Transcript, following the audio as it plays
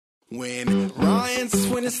When Ryan's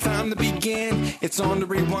when it's time to begin, it's on the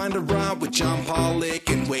Rewind to Raw with John Pollock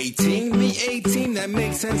and Waiting. The 18 that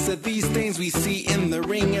makes sense of these things we see in the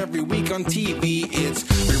ring every week on TV. It's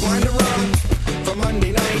Rewind to Raw for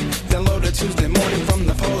Monday night. Download it Tuesday morning from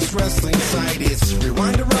the Post Wrestling site. It's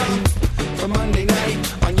Rewind to Raw for Monday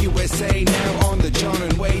night on USA Now on the John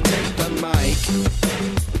and Wai Take the Mic.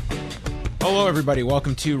 Hello, everybody.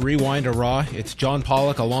 Welcome to Rewind to Raw. It's John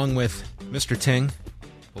Pollock along with Mr. Ting.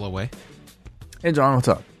 Hello, Wai. Hey, John, what's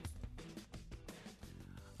up?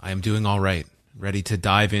 I am doing all right. Ready to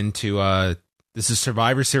dive into, this is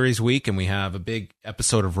Survivor Series week, and we have a big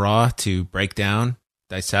episode of Raw to break down,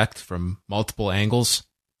 dissect from multiple angles.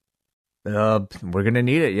 We're going to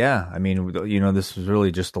need it, yeah. I mean, you know, this was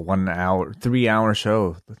really just the 1 hour, 3 hour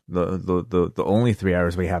show. The only 3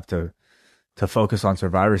 hours we have to focus on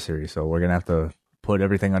Survivor Series, so we're going to have to put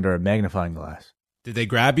everything under a magnifying glass. Did they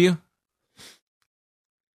grab you?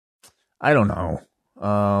 I don't know.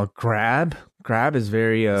 Grab is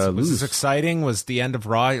very Was loose. this exciting? Was the end of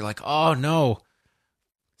Raw? You're like, oh no,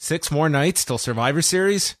 6 more nights till Survivor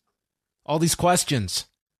Series? All these questions.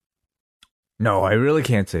 No, I really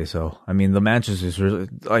can't say so. I mean, the matches is really,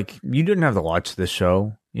 like, you didn't have to watch this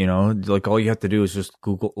show, you know? Like, all you have to do is just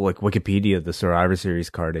Google, like, Wikipedia, the Survivor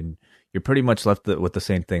Series card, and you're pretty much left with the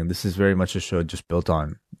same thing. This is very much a show just built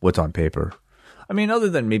on what's on paper. I mean, other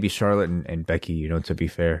than maybe Charlotte and Becky, you know, to be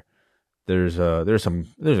fair. There's a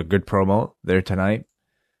good promo there tonight,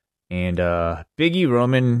 and Big E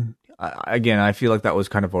Roman, again, I feel like that was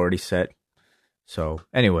kind of already set. So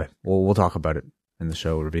anyway, we'll talk about it in the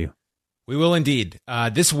show review. We will indeed.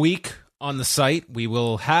 This week on the site, we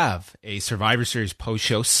will have a Survivor Series post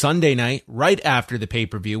show Sunday night, right after the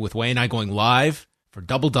pay-per-view, with Wai and I going live for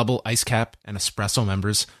Double Ice Cap and Espresso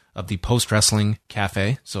members of the Post Wrestling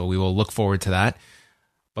Cafe. So we will look forward to that.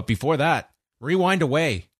 But before that, Rewind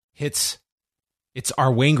Away. It's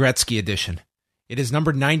our Wayne Gretzky edition. It is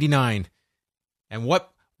number 99. And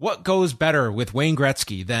what goes better with Wayne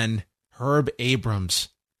Gretzky than Herb Abrams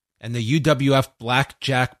and the UWF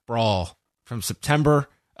Blackjack Brawl from September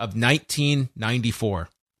of 1994?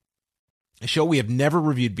 A show we have never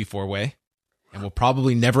reviewed before, Wai, and we'll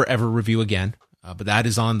probably never ever review again. But that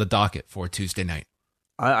is on the docket for Tuesday night.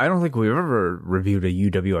 I don't think we've ever reviewed a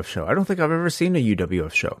UWF show. I don't think I've ever seen a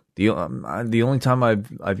UWF show. The only time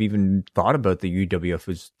I've even thought about the UWF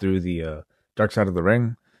was through the Dark Side of the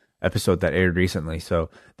Ring episode that aired recently.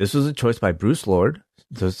 So this was a choice by Bruce Lord.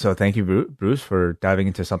 So thank you, Bruce, for diving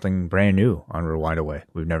into something brand new on Rewind Away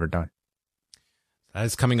we've never done. That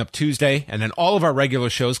is coming up Tuesday, and then all of our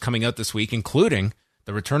regular shows coming out this week, including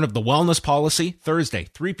the return of The Wellness Policy, Thursday,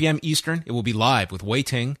 3 p.m. Eastern. It will be live with Wai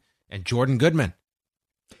Ting and Jordan Goodman.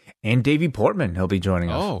 And Davey Portman, he'll be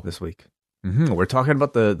joining us this week. We're talking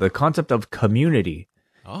about the concept of community.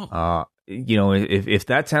 You know, if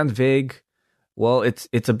that sounds vague, well,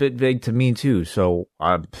 it's a bit vague to me too. So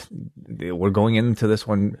we're going into this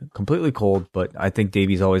one completely cold, but I think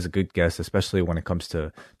Davey's always a good guest, especially when it comes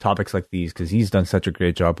to topics like these, because he's done such a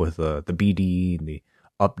great job with the BD and the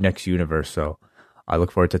Up Next universe. So I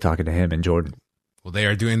look forward to talking to him and Jordan. Well, they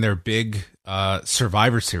are doing their big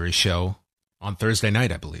Survivor Series show on Thursday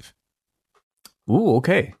night, I believe. Ooh,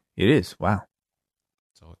 okay. It is. Wow.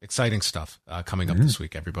 So exciting stuff coming up this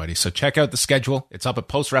week, everybody. So check out the schedule. It's up at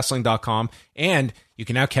postwrestling.com. And you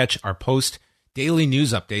can now catch our post daily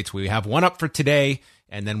news updates. We have one up for today,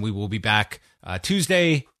 and then we will be back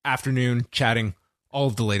Tuesday afternoon chatting all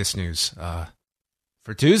of the latest news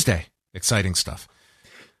for Tuesday. Exciting stuff.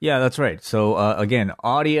 Yeah, that's right. So again,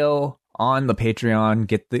 audio on the Patreon,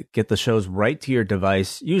 get the shows right to your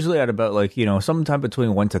device, usually at about, like, you know, sometime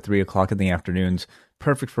between 1 to 3 o'clock in the afternoons.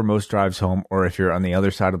 Perfect for most drives home, or if you're on the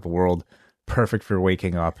other side of the world, perfect for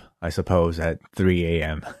waking up, I suppose, at 3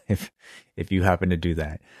 a.m. if you happen to do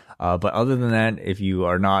that. But other than that, if you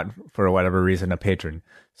are not, for whatever reason, a patron,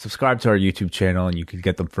 subscribe to our YouTube channel and you can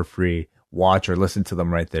get them for free. Watch or listen to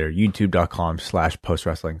them right there.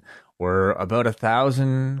 YouTube.com/postwrestling. We're about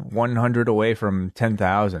 1,100 away from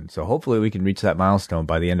 10,000. So hopefully we can reach that milestone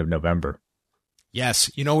by the end of November. Yes.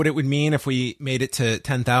 You know what it would mean if we made it to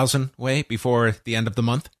 10,000 Wai before the end of the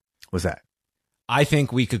month? What's that? I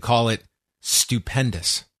think we could call it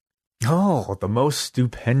stupendous. Oh, the most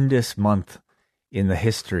stupendous month in the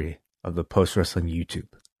history of the Post Wrestling YouTube.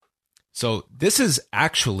 So this is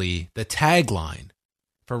actually the tagline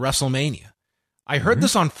for WrestleMania. I heard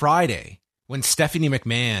this on Friday when Stephanie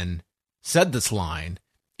McMahon said this line,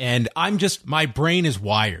 and my brain is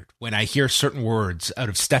wired when I hear certain words out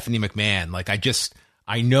of Stephanie McMahon. Like,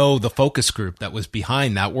 I know the focus group that was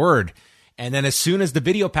behind that word. And then as soon as the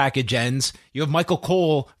video package ends, you have Michael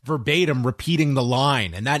Cole verbatim repeating the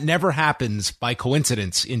line. And that never happens by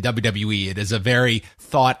coincidence in WWE. It is a very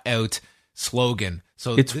thought out slogan.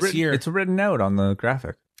 So it's written out on the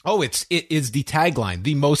graphic. Oh, it is the tagline,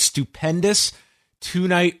 the most stupendous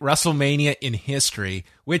two-night WrestleMania in history,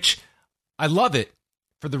 which I love it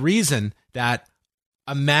for the reason that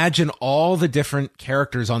imagine all the different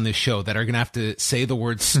characters on this show that are going to have to say the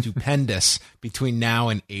word stupendous between now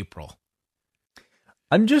and April.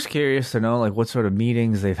 I'm just curious to know, like, what sort of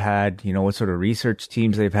meetings they've had, what sort of research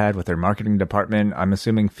teams they've had with their marketing department. I'm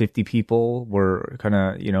assuming 50 people were kind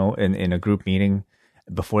of, in a group meeting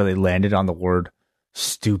before they landed on the word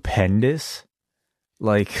stupendous.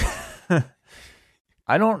 Like,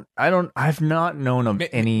 I've not known of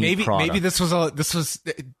any product. Maybe this was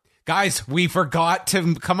guys, we forgot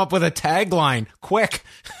to come up with a tagline. Quick.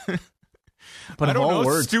 But I of don't all know,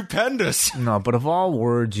 words, stupendous. No, but of all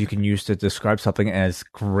words you can use to describe something as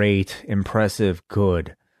great, impressive,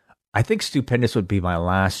 good, I think stupendous would be my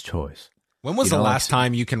last choice. When was the last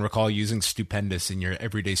time you can recall using stupendous in your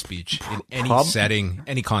everyday speech in any setting,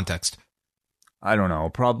 any context? I don't know.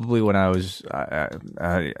 Probably when I was, I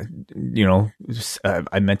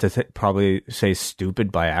meant to probably say stupid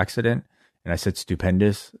by accident, and I said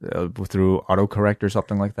stupendous through autocorrect or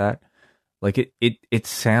something like that. Like it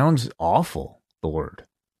sounds awful, the word.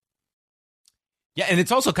 Yeah, and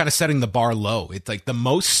it's also kind of setting the bar low. It's like the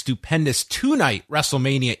most stupendous two-night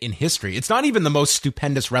WrestleMania in history. It's not even the most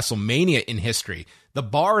stupendous WrestleMania in history. The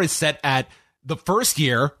bar is set at the first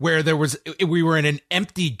year where we were in an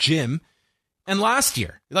empty gym, and last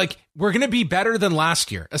year. Like, we're going to be better than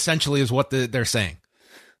last year, essentially, is what they're saying.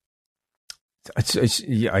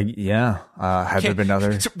 Yeah. Have there been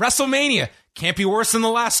other? WrestleMania can't be worse than the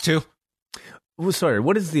last two. Well, sorry,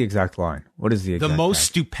 what is the exact line? What is the exact most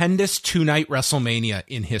stupendous two-night WrestleMania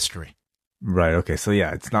in history? Right. Okay. So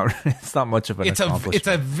yeah, it's not much of an accomplishment. It's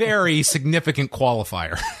a very significant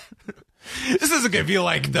qualifier. This isn't going to be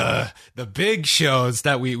like the big shows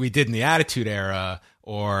that we did in the Attitude Era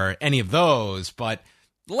or any of those, but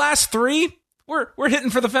the last three, we're hitting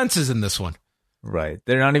for the fences in this one. Right.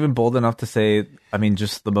 They're not even bold enough to say,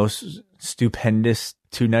 just the most stupendous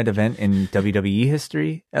two-night event in WWE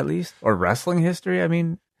history, at least, or wrestling history.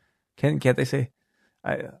 Can't they say?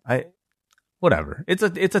 Whatever. It's a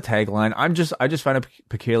tagline. I just find it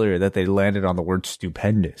peculiar that they landed on the word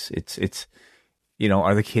stupendous. It's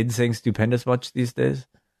are the kids saying stupendous much these days?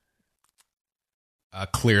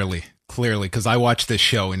 Clearly, because I watch this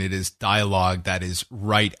show and it is dialogue that is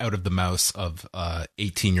right out of the mouths of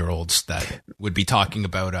 18-year-olds that would be talking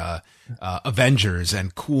about Avengers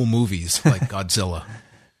and cool movies like Godzilla.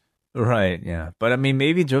 Right, yeah. But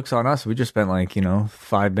maybe joke's on us. We just spent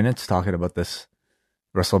 5 minutes talking about this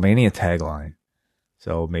WrestleMania tagline.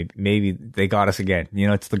 So maybe they got us again.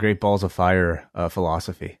 It's the Great Balls of Fire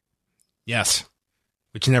philosophy. Yes,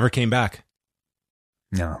 which never came back.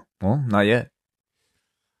 No, well, not yet.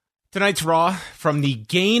 Tonight's Raw from the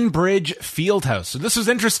Gainbridge Fieldhouse. So this was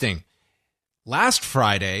interesting. Last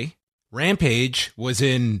Friday, Rampage was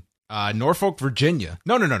in Norfolk, Virginia.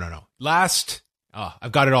 No.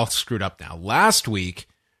 I've got it all screwed up now. Last week,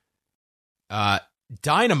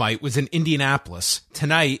 Dynamite was in Indianapolis.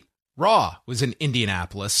 Tonight, Raw was in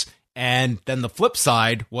Indianapolis. And then the flip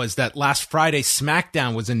side was that last Friday,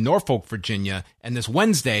 SmackDown was in Norfolk, Virginia. And this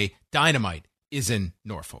Wednesday, Dynamite is in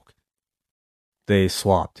Norfolk. They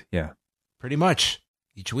swapped, yeah. Pretty much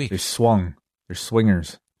each week. They swung. They're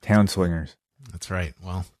swingers, town swingers. That's right.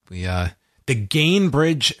 Well, the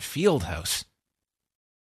Gainbridge Fieldhouse.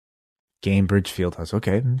 Gainbridge Fieldhouse.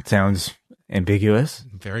 Okay, sounds ambiguous.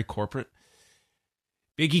 Very corporate.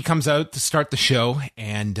 Big E comes out to start the show,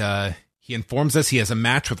 and he informs us he has a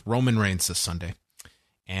match with Roman Reigns this Sunday.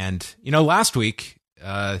 And, last week,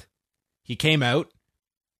 he came out,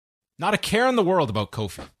 not a care in the world about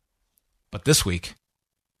Kofi. But this week,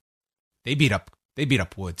 they beat up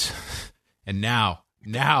Woods, and now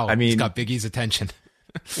he's got Big E's attention.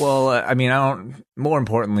 Well, more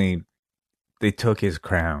importantly, they took his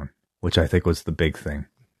crown, which I think was the big thing.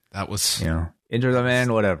 That was, injure the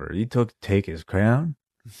man, whatever. You take his crown.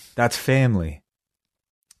 That's family.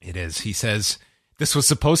 It is. He says this was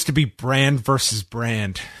supposed to be brand versus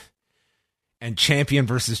brand, and champion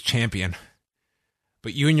versus champion.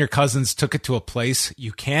 But you and your cousins took it to a place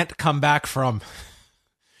you can't come back from.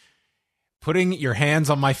 Putting your hands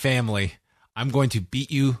on my family, I'm going to beat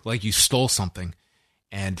you like you stole something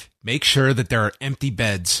and make sure that there are empty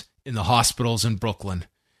beds in the hospitals in Brooklyn.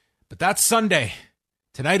 But that's Sunday.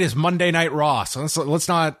 Tonight is Monday Night Raw, so let's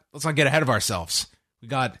not get ahead of ourselves. We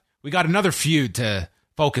got another feud to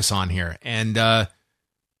focus on here. And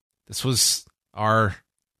the this was our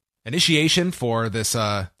initiation for this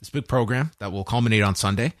big program that will culminate on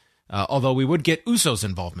Sunday. Although we would get Usos'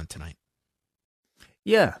 involvement tonight.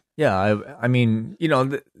 Yeah. I mean,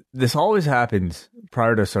 this always happens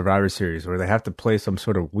prior to Survivor Series, where they have to play some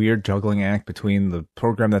sort of weird juggling act between the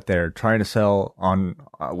program that they're trying to sell on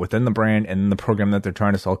within the brand and the program that they're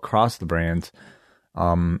trying to sell across the brands.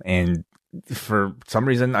 And for some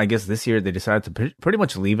reason, I guess this year they decided to pretty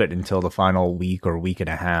much leave it until the final week or week and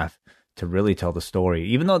a half to really tell the story,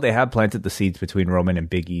 even though they have planted the seeds between Roman and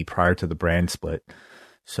Big E prior to the brand split.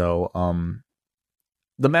 So,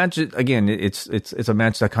 the match, again, it's a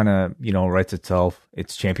match that kind of, writes itself.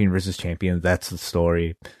 It's champion versus champion. That's the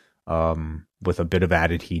story, with a bit of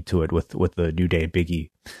added heat to it with the New Day Big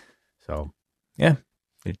E. So, yeah,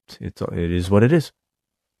 it is what it is.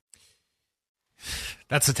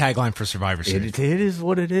 That's the tagline for Survivor Series. It is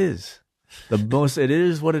what it is. It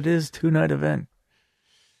is what it is 2-night event.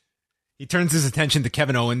 He turns his attention to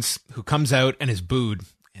Kevin Owens, who comes out and is booed,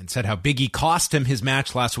 and said how Big E cost him his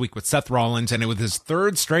match last week with Seth Rollins, and it was his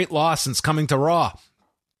third straight loss since coming to Raw.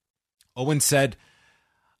 Owens said,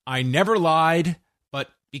 "I never lied, but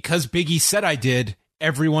because Big E said I did,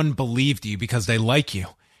 everyone believed you because they like you,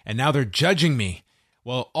 and now they're judging me.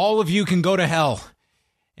 Well, all of you can go to hell.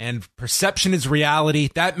 And perception is reality.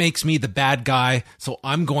 That makes me the bad guy, so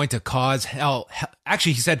I'm going to cause hell."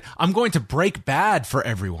 Actually, he said, "I'm going to break bad for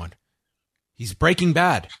everyone." He's breaking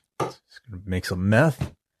bad. He's going to make some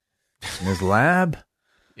meth in his lab.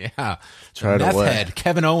 Yeah. Try meth to head,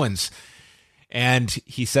 Kevin Owens. And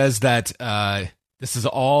he says that this is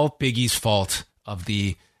all Big E's fault of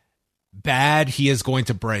the bad he is going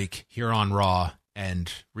to break here on Raw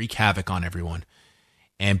and wreak havoc on everyone.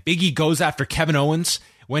 And Big E goes after Kevin Owens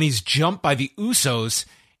when he's jumped by the Usos,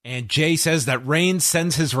 and Jay says that Reigns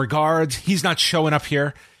sends his regards. He's not showing up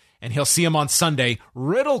here, and he'll see him on Sunday.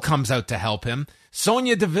 Riddle comes out to help him.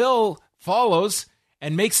 Sonya Deville follows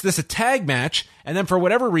and makes this a tag match, and then for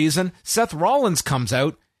whatever reason, Seth Rollins comes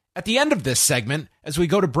out at the end of this segment as we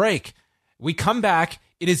go to break. We come back.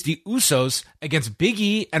 It is the Usos against Big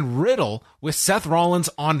E and Riddle with Seth Rollins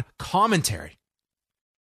on commentary.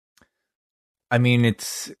 I mean,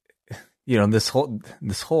 it's, this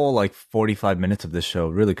whole like 45 minutes of this show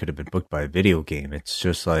really could have been booked by a video game. It's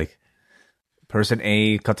just like person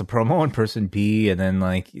A cuts a promo on person B, and then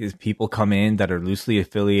like people come in that are loosely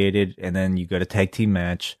affiliated, and then you got a tag team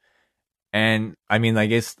match. And I mean, I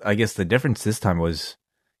guess the difference this time was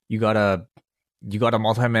you got a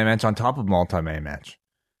multi-man match on top of multi-man match.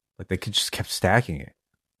 Like they just kept stacking it.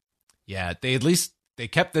 Yeah, they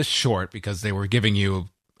kept this short because they were giving you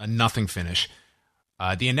a nothing finish.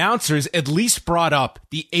 The announcers at least brought up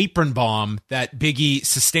the apron bomb that Big E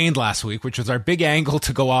sustained last week, which was our big angle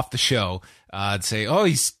to go off the show. Say, oh,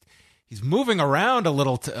 he's moving around a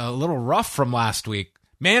little rough from last week.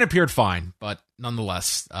 Man appeared fine, but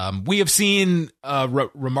nonetheless, we have seen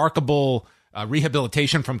remarkable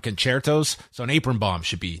rehabilitation from concertos, so an apron bomb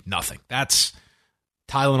should be nothing. That's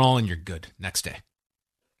Tylenol and you're good next day.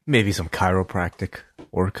 Maybe some chiropractic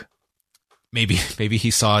work. Maybe he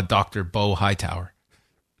saw Dr. Bo Hightower.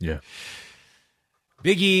 Yeah.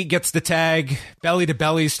 Big E gets the tag, belly to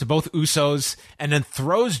bellies to both Usos, and then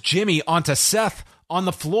throws Jimmy onto Seth on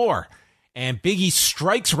the floor. And Big E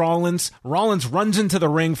strikes Rollins. Rollins runs into the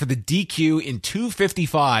ring for the DQ in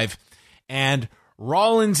 2:55. And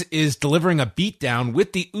Rollins is delivering a beatdown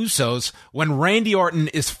with the Usos when Randy Orton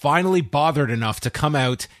is finally bothered enough to come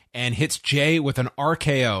out and hits Jay with an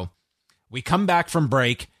RKO. We come back from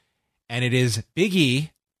break, and it is Big E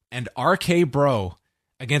and RK Bro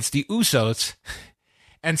against the Usos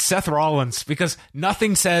and Seth Rollins, because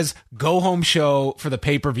nothing says go-home show for the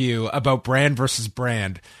pay-per-view about brand versus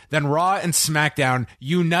brand than Raw and SmackDown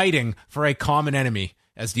uniting for a common enemy,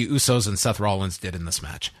 as the Usos and Seth Rollins did in this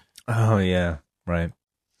match. Oh, yeah. Right.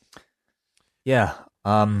 Yeah.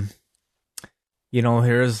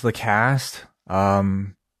 Here's the cast.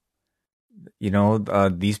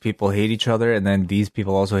 These people hate each other, and then these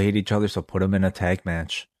people also hate each other, so put them in a tag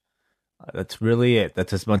match. That's really it.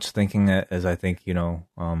 That's as much thinking as I think,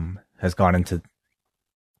 has gone into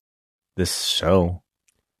this show.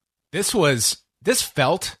 This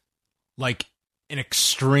felt like an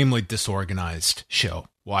extremely disorganized show.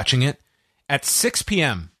 Watching it at 6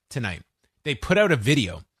 p.m. tonight, they put out a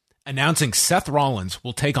video announcing Seth Rollins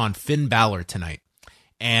will take on Finn Balor tonight.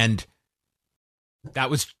 And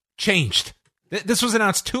that was changed. This was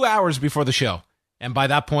announced 2 hours before the show. And by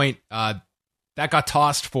that point, that got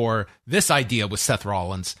tossed for this idea with Seth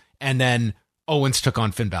Rollins. And then Owens took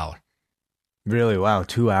on Finn Balor. Really? Wow.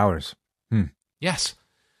 2 hours. Yes.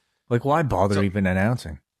 Like, why bother even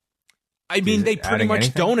announcing? I mean, they pretty much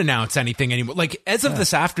anything? don't announce anything anymore. Like, as of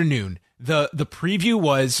this afternoon, the preview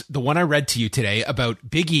was the one I read to you today about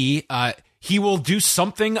Big E. He will do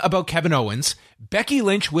something about Kevin Owens. Becky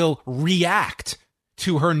Lynch will react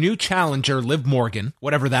to her new challenger, Liv Morgan,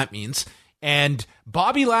 whatever that means. And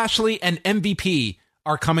Bobby Lashley and MVP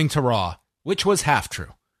are coming to Raw, which was half true.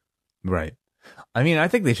 Right. I mean, I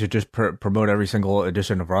think they should just promote every single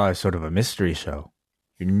edition of Raw as sort of a mystery show.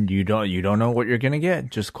 You don't know what you're gonna get.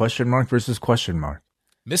 Just question mark versus question mark.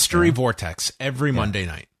 Mystery Vortex every Monday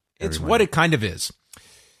night. It's what it kind of is.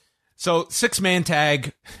 So 6-man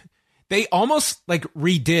tag. They almost like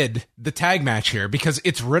redid the tag match here because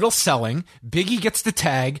it's Riddle selling. Big E gets the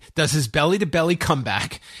tag, does his belly to belly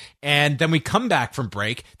comeback, and then we come back from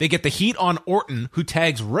break. They get the heat on Orton, who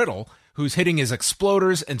tags Riddle, who's hitting his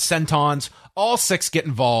exploders and sentons. All 6 get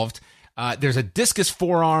involved. There's a discus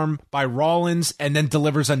forearm by Rollins, and then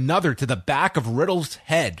delivers another to the back of Riddle's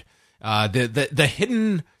head.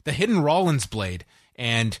 The hidden Rollins blade,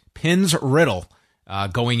 and pins Riddle.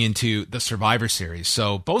 Going into the Survivor Series.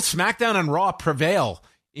 So both SmackDown and Raw prevail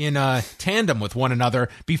in tandem with one another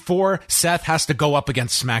before Seth has to go up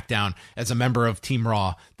against SmackDown as a member of Team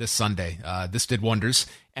Raw this Sunday. This did wonders.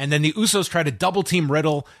 And then the Usos try to double team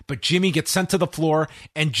Riddle, but Jimmy gets sent to the floor,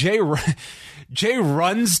 and Jay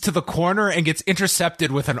runs to the corner and gets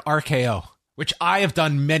intercepted with an RKO, which I have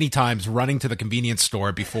done many times, running to the convenience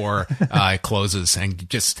store before it closes and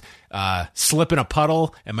just slip in a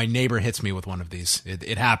puddle, and my neighbor hits me with one of these.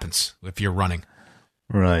 It happens if you're running.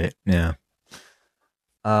 Right, yeah.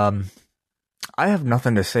 I have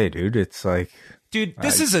nothing to say, dude. It's like... Dude,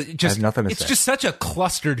 this is just such a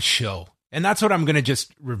clustered show. And that's what I'm going to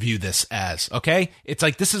just review this as, okay? It's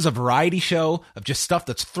like this is a variety show of just stuff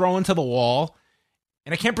that's thrown to the wall.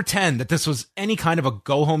 And I can't pretend that this was any kind of a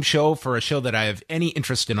go-home show for a show that I have any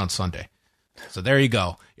interest in on Sunday. So there you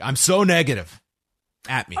go. I'm so negative.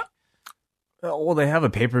 At me. Well, they have a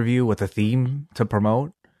pay-per-view with a theme to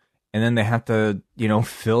promote, and then they have to,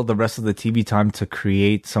 fill the rest of the TV time to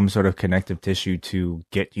create some sort of connective tissue to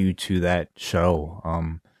get you to that show.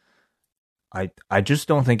 I just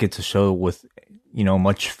don't think it's a show with,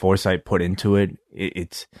 much foresight put into it.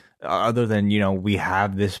 It's other than, we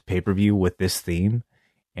have this pay-per-view with this theme,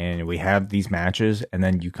 and we have these matches, and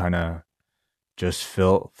then you kind of just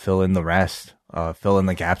fill in the rest, fill in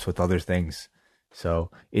the gaps with other things.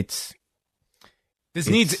 So this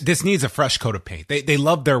needs a fresh coat of paint. They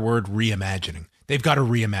love their word reimagining. They've got to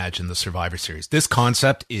reimagine the Survivor Series. This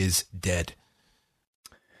concept is dead.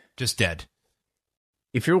 Just dead.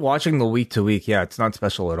 If you're watching the week to week, yeah, it's not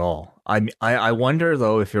special at all. I wonder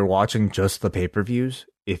though if you're watching just the pay-per-views,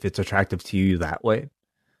 if it's attractive to you that way.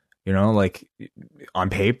 Like on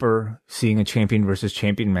paper, seeing a champion versus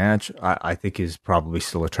champion match, I think is probably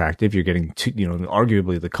still attractive. You're getting two,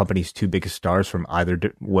 arguably the company's 2 biggest stars from either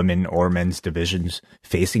women or men's divisions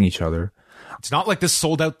facing each other. It's not like this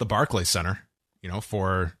sold out the Barclays Center,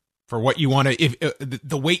 for what you want to,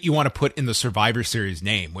 the weight you want to put in the Survivor Series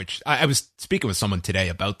name, which I was speaking with someone today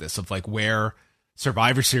about this, of like where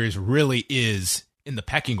Survivor Series really is in the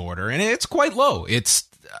pecking order. And it's quite low.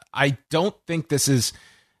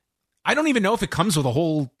 I don't even know if it comes with a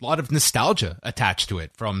whole lot of nostalgia attached to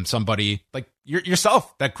it from somebody like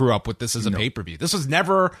yourself that grew up with this as a pay-per-view. This was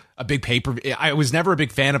never a big pay-per-view. I was never a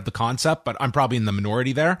big fan of the concept, but I'm probably in the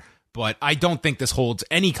minority there. But I don't think this holds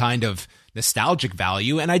any kind of nostalgic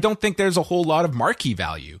value, and I don't think there's a whole lot of marquee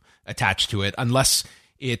value attached to it unless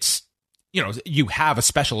it's, you have a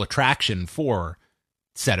special attraction for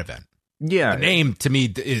said event. Yeah. The name, to me,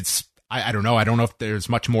 is, I don't know. I don't know if there's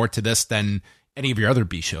much more to this than any of your other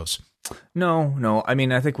B shows. No. I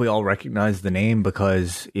mean, I think we all recognize the name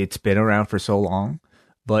because it's been around for so long,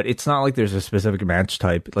 but it's not like there's a specific match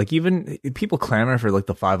type. Like, even people clamor for like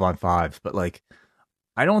the 5-on-5s, but like,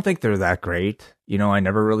 I don't think they're that great. I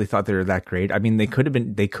never really thought they were that great. I mean, they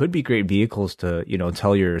could be great vehicles to,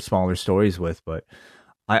 tell your smaller stories with, but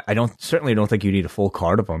I certainly don't think you need a full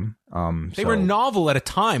card of them. They were novel at a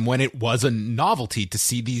time when it was a novelty to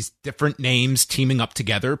see these different names teaming up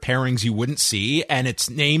together, pairings you wouldn't see, and it's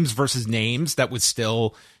names versus names that was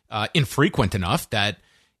still infrequent enough that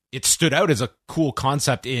it stood out as a cool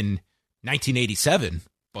concept in 1987.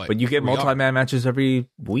 But you get multi-man matches every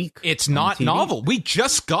week. It's not novel. We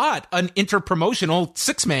just got an interpromotional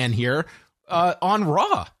 6-man here on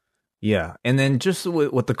Raw. Yeah, and then just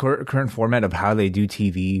with the current format of how they do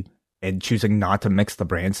TV and choosing not to mix the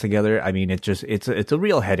brands together, I mean, it's a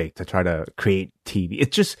real headache to try to create TV.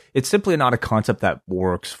 It's simply not a concept that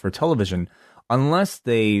works for television unless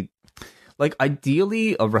they, like,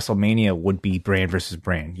 ideally a WrestleMania would be brand versus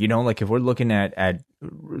brand. Like if we're looking at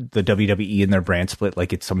the WWE and their brand split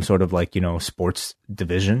like it's some sort of like, sports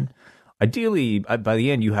division. Ideally, by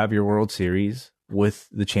the end, you have your World Series with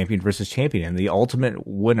the champion versus champion, and the ultimate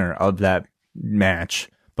winner of that match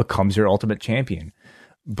becomes your ultimate champion.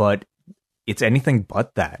 But it's anything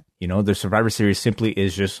but that. The Survivor Series simply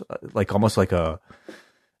is just like almost like a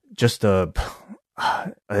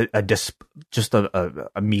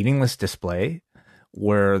meaningless display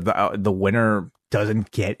where the winner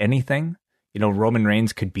doesn't get anything. Roman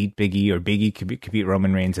Reigns could beat Big E, or Big E could beat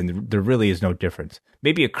Roman Reigns, and there really is no difference.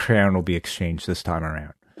 Maybe a crown will be exchanged this time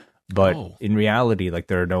around, but in reality, like,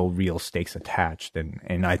 there are no real stakes attached,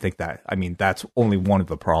 and I think that's only one of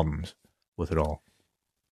the problems with it all.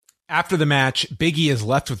 After the match, Big E is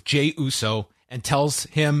left with Jey Uso and tells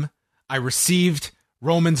him, "I received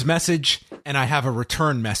Roman's message, and I have a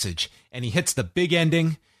return message." And he hits the big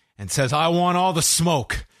ending and says, "I want all the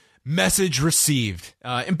smoke. Message received."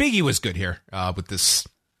 And Big E was good here with this,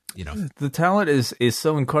 The talent is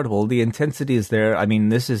so incredible. The intensity is there. I mean,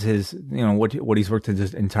 this is his, what he's worked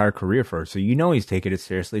his entire career for. So he's taking it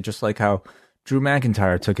seriously, just like how Drew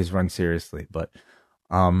McIntyre took his run seriously. But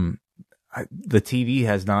the TV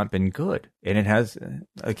has not been good, and it has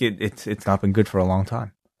it's not been good for a long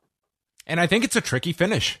time. And I think it's a tricky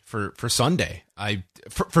finish for Sunday.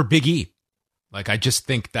 For Big E, like, I just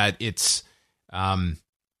think that it's.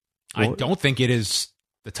 I don't think it is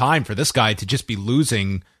the time for this guy to just be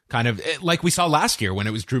losing, kind of like we saw last year when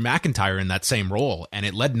it was Drew McIntyre in that same role, and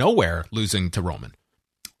it led nowhere, losing to Roman.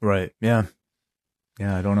 Right. Yeah.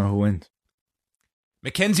 Yeah. I don't know who wins.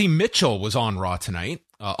 Mackenzie Mitchell was on Raw tonight,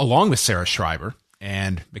 along with Sarah Schreiber,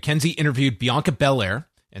 and Mackenzie interviewed Bianca Belair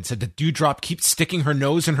and said that Doudrop keeps sticking her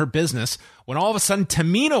nose in her business, when all of a sudden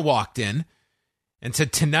Tamina walked in and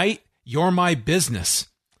said, "Tonight, you're my business."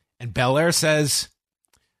 And Belair says,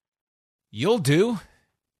 "You'll do."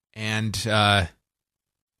 And,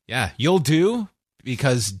 you'll do,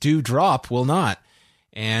 because Doudrop will not.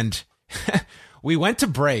 And we went to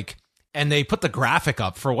break, and they put the graphic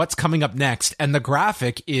up for what's coming up next. And the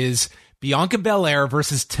graphic is Bianca Belair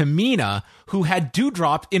versus Tamina, who had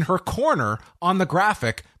Doudrop in her corner on the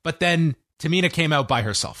graphic, but then Tamina came out by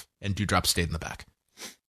herself, and Doudrop stayed in the back.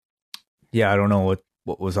 Yeah, I don't know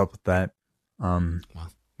what was up with that.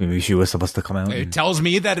 Maybe she was supposed to come out. It tells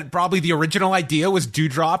me that probably the original idea was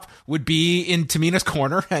Doudrop would be in Tamina's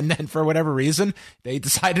corner, and then for whatever reason, they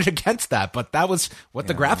decided against that. But that was what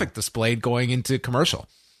the graphic displayed going into commercial.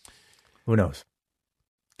 Who knows?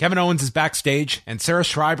 Kevin Owens is backstage, and Sarah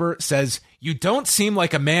Schreiber says, "You don't seem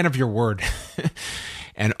like a man of your word."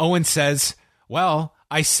 And Owens says, "Well,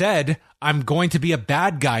 I said I'm going to be a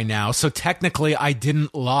bad guy now, so technically I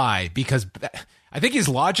didn't lie, because..." I think his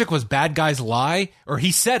logic was bad guys lie, or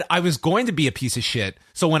he said I was going to be a piece of shit.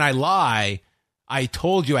 So when I lie, I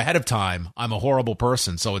told you ahead of time I'm a horrible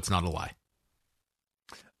person, so it's not a lie.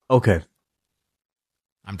 Okay.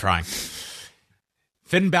 I'm trying.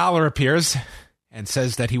 Finn Balor appears and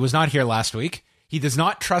says that he was not here last week. He does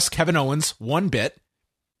not trust Kevin Owens one bit.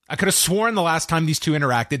 I could have sworn the last time these two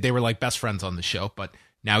interacted, they were like best friends on the show, but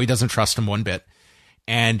now he doesn't trust him one bit.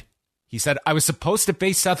 And he said, "I was supposed to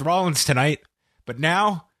face Seth Rollins tonight, but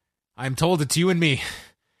now I'm told it's you and me."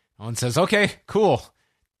 Owens says, "Okay, cool.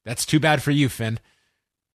 That's too bad for you, Finn."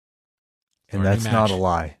 And that's not a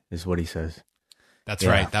lie, is what he says. That's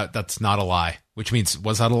right. That's not a lie. Which means,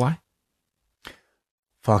 was that a lie?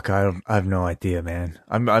 Fuck, I have no idea, man.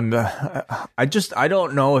 I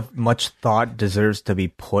don't know if much thought deserves to be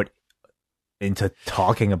put into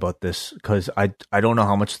talking about this, because I don't know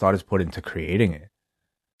how much thought is put into creating it.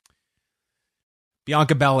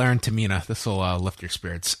 Bianca Belair and Tamina. This will lift your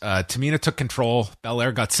spirits. Tamina took control.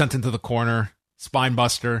 Belair got sent into the corner. Spine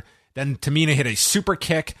buster. Then Tamina hit a super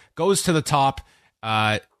kick, goes to the top,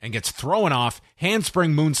 and gets thrown off.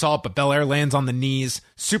 Handspring moonsault, but Belair lands on the knees.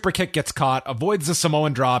 Super kick gets caught, avoids the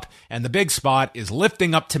Samoan drop, and the big spot is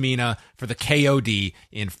lifting up Tamina for the KOD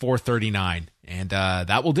in 439. And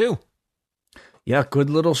that will do. Yeah, good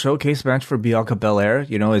little showcase match for Bianca Belair.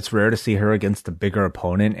 It's rare to see her against a bigger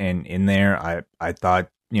opponent, and in there, I thought,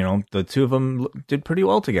 the two of them did pretty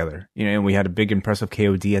well together. We had a big, impressive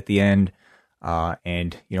KOD at the end,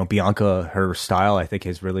 and Bianca, her style, I think,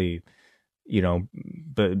 has really,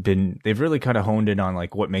 they've really kind of honed in on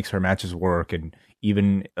like what makes her matches work, and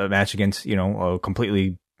even a match against a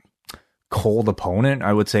completely cold opponent,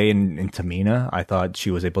 I would say, in Tamina, I thought she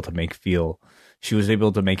was able to make it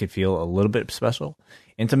feel a little bit special.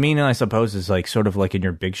 And Tamina, I suppose, is like sort of like in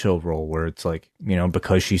your Big Show role, where it's like,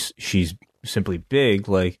 because she's simply big,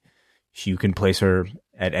 like you can place her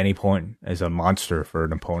at any point as a monster for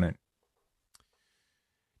an opponent.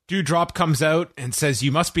 Dewdrop comes out and says,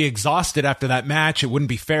 "You must be exhausted after that match. It wouldn't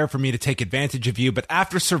be fair for me to take advantage of you, but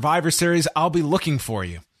after Survivor Series, I'll be looking for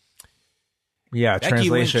you." Yeah, Becky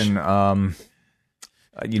translation.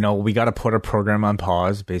 We got to put a program on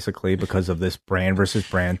pause, basically, because of this brand versus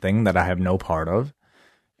brand thing that I have no part of.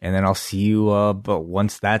 And then I'll see you, but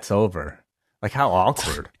once that's over. Like, how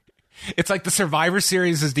awkward. It's like the Survivor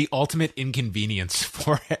Series is the ultimate inconvenience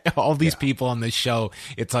for all these people on this show.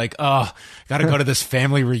 It's like, oh, got to go to this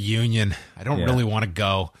family reunion. I don't really want to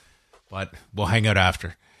go, but we'll hang out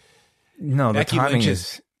after. No, Becky the timing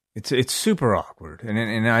Lynch it's super awkward.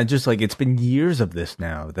 And I just like, it's been years of this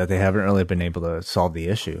now that they haven't really been able to solve the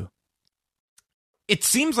issue. It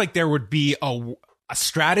seems like there would be a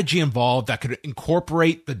strategy involved that could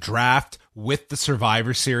incorporate the draft with the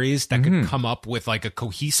Survivor Series, that could come up with like a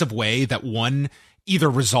cohesive way that one either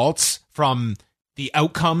results from the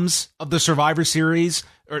outcomes of the Survivor Series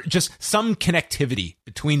or just some connectivity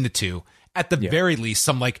between the two. At the very least,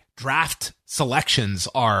 some like draft selections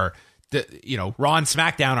are, Raw and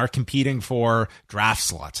SmackDown are competing for draft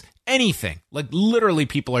slots. Anything. Like literally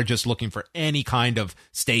people are just looking for any kind of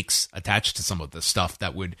stakes attached to some of this stuff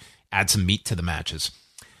that would add some meat to the matches.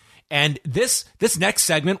 And this next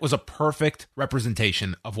segment was a perfect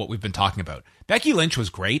representation of what we've been talking about. Becky Lynch was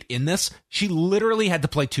great in this. She literally had to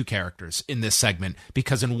play two characters in this segment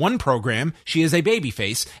because in one program, she is a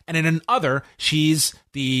babyface, and in another, she's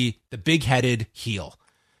the big-headed heel.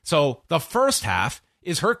 So the first half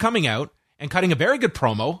is her coming out and cutting a very good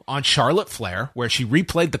promo on Charlotte Flair, where she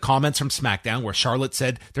replayed the comments from SmackDown, where Charlotte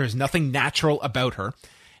said there's nothing natural about her,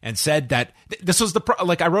 and said that this was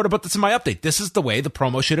like I wrote about this in my update. This is the way the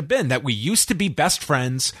promo should have been, that we used to be best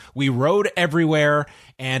friends. We rode everywhere,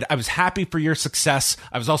 and I was happy for your success.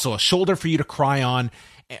 I was also a shoulder for you to cry on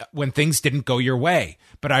when things didn't go your way.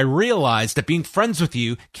 But I realized that being friends with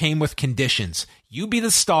you came with conditions. You be the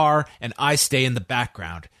star, and I stay in the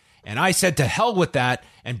background. And I said to hell with that,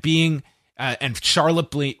 and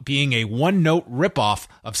Charlotte being a one-note ripoff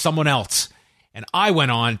of someone else. And I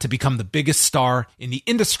went on to become the biggest star in the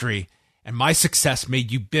industry, and my success made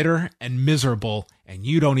you bitter and miserable, and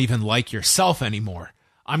you don't even like yourself anymore.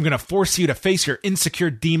 I'm going to force you to face your insecure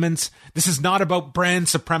demons. This is not about brand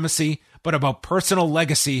supremacy, but about personal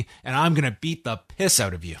legacy, and I'm going to beat the piss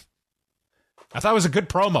out of you. I thought it was a good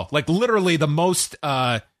promo. Like literally the most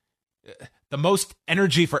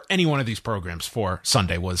energy for any one of these programs for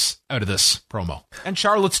Sunday was out of this promo. And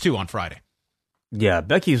Charlotte's too on Friday. Yeah,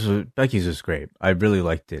 Becky's was great. I really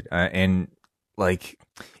liked it. And like,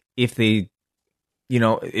 if they,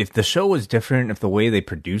 if the show was different, if the way they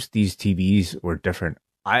produced these TVs were different,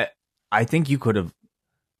 I think you could have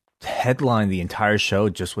headlined the entire show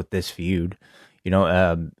just with this feud,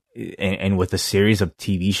 and with a series of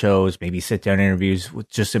TV shows, maybe sit down interviews with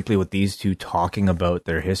just simply with these two talking about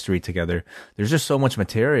their history together. There's just so much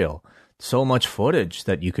material, so much footage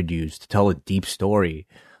that you could use to tell a deep story.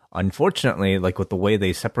 Unfortunately, like with the way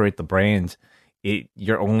they separate the brands,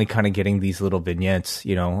 you're only kind of getting these little vignettes,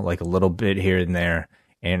 like a little bit here and there.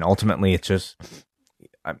 And ultimately, it's just,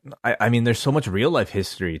 I mean, there's so much real life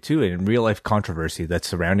history too, and real life controversy that's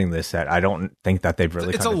surrounding this that I don't think that they've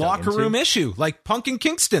really. It's a locker room issue, like Punk and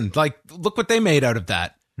Kingston. Like, look what they made out of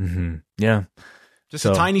that. Mm-hmm. Yeah, just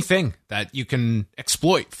a tiny thing that you can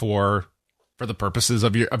exploit for the purposes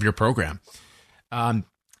of your program.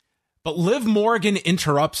 But Liv Morgan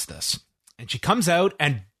interrupts this, and she comes out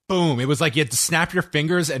and boom, it was like you had to snap your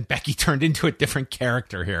fingers and Becky turned into a different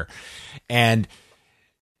character here. And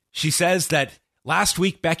she says that last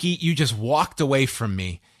week, Becky, you just walked away from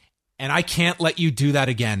me, and I can't let you do that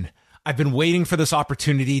again. I've been waiting for this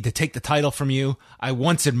opportunity to take the title from you. I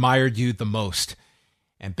once admired you the most.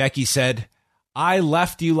 And Becky said, I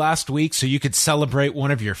left you last week so you could celebrate one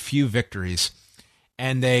of your few victories.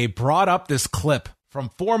 And they brought up this clip from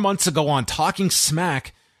 4 months ago on Talking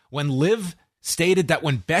Smack when Liv stated that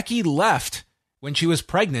when Becky left when she was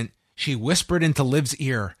pregnant, she whispered into Liv's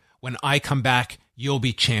ear, when I come back, you'll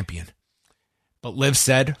be champion. But Liv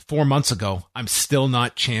said 4 months ago, I'm still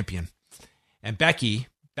not champion. And Becky,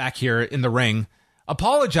 back here in the ring,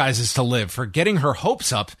 apologizes to Liv for getting her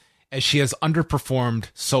hopes up as she has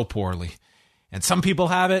underperformed so poorly. And some people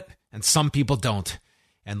have it, and some people don't.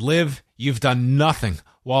 And Liv, you've done nothing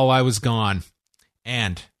while I was gone.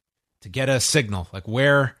 And to get a signal, like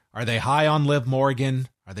where are they high on Liv Morgan?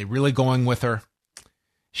 Are they really going with her?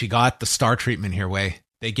 She got the star treatment here, Way.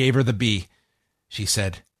 They gave her the B. She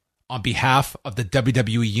said, on behalf of the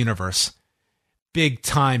WWE Universe, big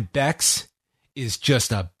time Bex is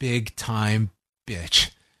just a big time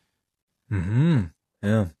bitch. Mm-hmm.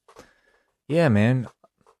 Yeah. Yeah, man.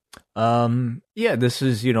 Yeah, this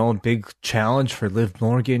is, a big challenge for Liv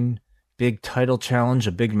Morgan, big title challenge,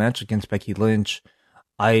 a big match against Becky Lynch.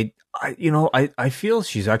 I feel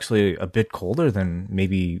she's actually a bit colder than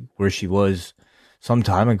maybe where she was some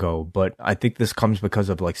time ago, but I think this comes because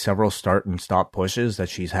of like several start and stop pushes that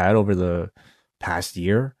she's had over the past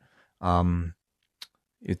year.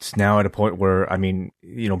 It's now at a point where,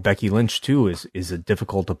 Becky Lynch too is a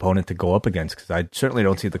difficult opponent to go up against, because I certainly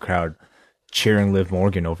don't see the crowd cheering Liv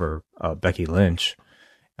Morgan over Becky Lynch.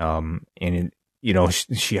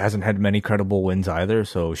 She hasn't had many credible wins either,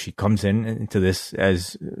 so she comes into this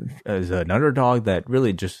as an underdog that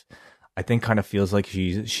really just, I think, kind of feels like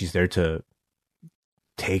she's there to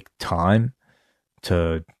take time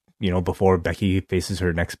to, before Becky faces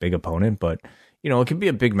her next big opponent. But it can be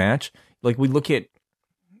a big match. Like, we look at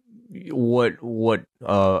what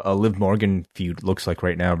a Liv Morgan feud looks like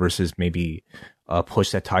right now versus maybe a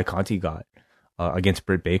push that Ty Conti got against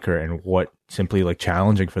Britt Baker, and what simply like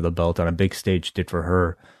challenging for the belt on a big stage did for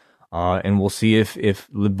her. And we'll see if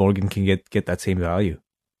Liv Morgan can get that same value.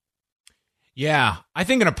 Yeah, I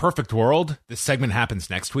think in a perfect world, this segment happens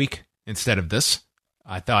next week instead of this.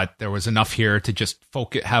 I thought there was enough here to just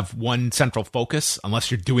have one central focus, unless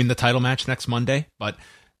you're doing the title match next Monday. But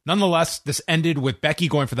nonetheless, this ended with Becky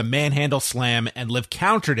going for the manhandle slam, and Liv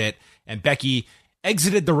countered it, and Becky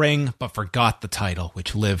exited the ring but forgot the title,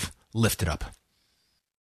 which Liv lifted up.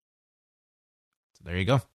 So there you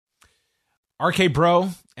go. RK Bro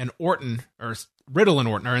and Orton, or Riddle and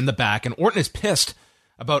Orton, are in the back, and Orton is pissed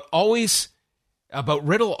about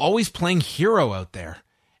Riddle always playing hero out there,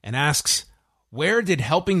 and asks, "Where did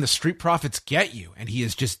helping the Street Profits get you?" And he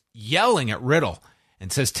is just yelling at Riddle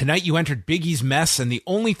and says, "Tonight you entered Big E's mess, and the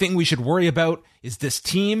only thing we should worry about is this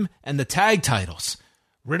team and the tag titles."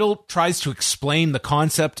 Riddle tries to explain the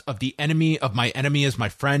concept of the enemy of my enemy is my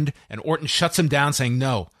friend, and Orton shuts him down, saying,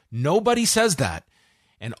 "No, nobody says that.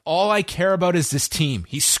 And all I care about is this team."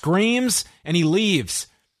 He screams and he leaves.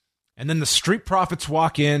 And then the Street Profits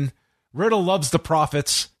walk in. Riddle loves the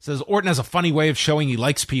Profits, says Orton has a funny way of showing he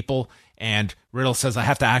likes people, and Riddle says, "I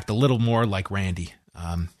have to act a little more like Randy,"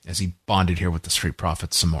 as he bonded here with the Street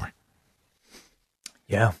Profits some more.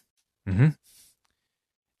 Yeah. Mm-hmm.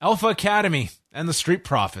 Alpha Academy and the Street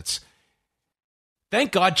Profits.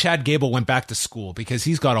 Thank God Chad Gable went back to school, because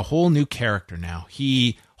he's got a whole new character now.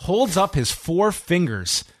 He holds up his 4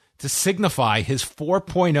 fingers to signify his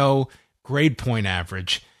 4.0 grade point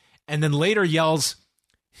average, and then later yells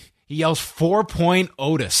 4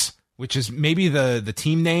 Otis, which is maybe the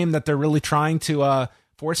team name that they're really trying to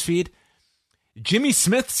force feed. Jimmy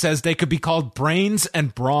Smith says they could be called Brains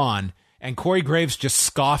and Brawn, and Corey Graves just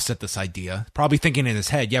scoffs at this idea, probably thinking in his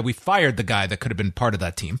head, yeah, we fired the guy that could have been part of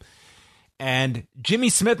that team. And Jimmy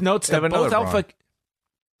Smith notes that both Alpha...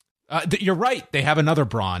 you're right, they have another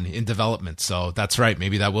Braun in development, so that's right,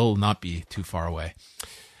 maybe that will not be too far away.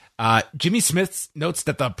 Jimmy Smith notes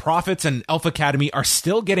that the Profits and Alpha Academy are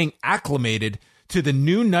still getting acclimated to the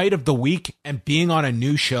new night of the week and being on a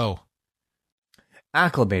new show.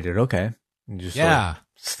 Acclimated, okay. Just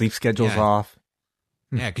sleep schedules yeah. off.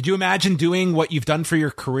 Yeah, could you imagine doing what you've done for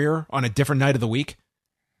your career on a different night of the week?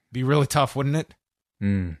 Be really tough, wouldn't it?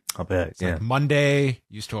 I'll bet, it's like Monday,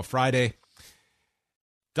 used to a Friday.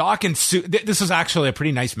 Doc and Sue, this was actually a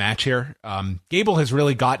pretty nice match here. Gable has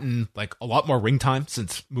really gotten like a lot more ring time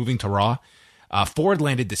since moving to Raw. Ford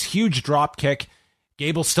landed this huge drop kick.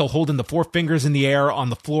 Gable's still holding the 4 fingers in the air on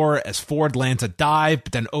the floor as Ford lands a dive,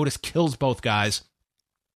 but then Otis kills both guys.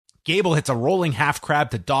 Gable hits a rolling half crab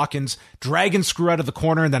to Dawkins, dragon screw out of the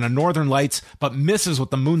corner, and then a Northern Lights, but misses with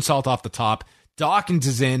the moonsault off the top. Dawkins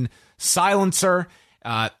is in, silencer.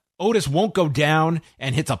 Otis won't go down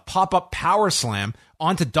and hits a pop-up power slam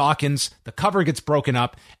onto Dawkins. The cover gets broken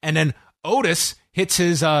up, and then Otis hits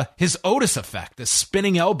his Otis effect, the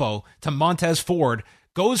spinning elbow to Montez Ford,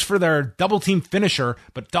 goes for their double-team finisher,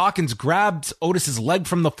 but Dawkins grabs Otis's leg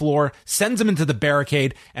from the floor, sends him into the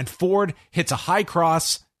barricade, and Ford hits a high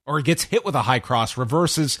cross, or gets hit with a high cross,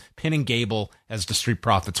 reverses, pinning Gable as the Street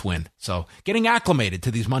Profits win. So getting acclimated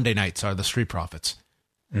to these Monday nights are the Street Profits.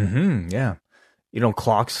 Yeah.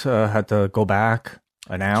 Clocks had to go back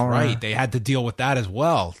an hour. That's right. They had to deal with that as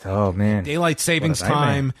well. Oh, man. Daylight savings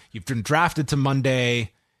time. You've been drafted to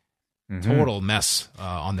Monday. Total mess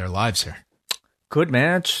on their lives here. Good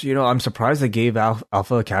match. I'm surprised they gave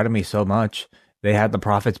Alpha Academy so much. They had the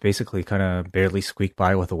Profits basically kind of barely squeak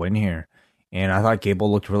by with a win here. And I thought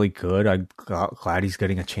Gable looked really good. I'm glad he's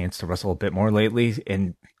getting a chance to wrestle a bit more lately.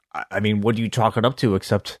 And I mean, what do you chalk it up to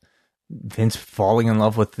except Vince falling in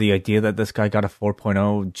love with the idea that this guy got a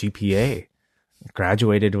 4.0 GPA?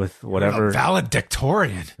 graduated with whatever.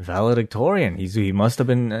 Valedictorian. Valedictorian. He must have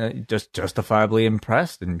been just justifiably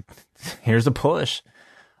impressed, and here's a push.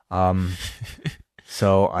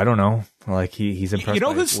 So I don't know. Like he's impressed. You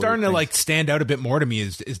know who's starting to like stand out a bit more to me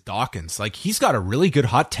is Dawkins. Like he's got a really good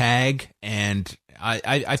hot tag, and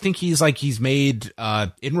I think he's made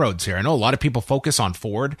inroads here. I know a lot of people focus on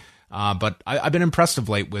Ford, but I've been impressed of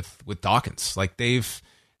late with Dawkins. Like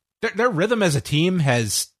their rhythm as a team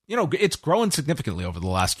has, it's grown significantly over the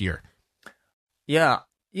last year. Yeah,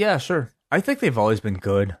 sure. I think they've always been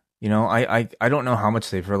good. I don't know how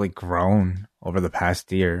much they've really grown over the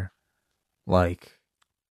past year. Like,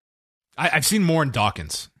 I've seen more in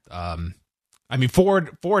Dawkins. I mean,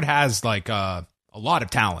 Ford has like a lot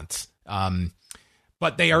of talents,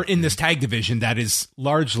 but they are in this tag division that is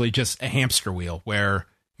largely just a hamster wheel where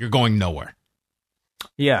you're going nowhere.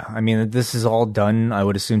 Yeah, I mean, this is all done, I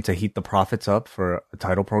would assume, to heat the profits up for a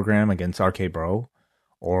title program against RK Bro,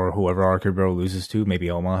 or whoever RK Bro loses to, maybe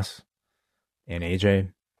Omos and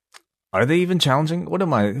AJ. Are they even challenging?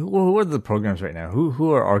 Who are the programs right now?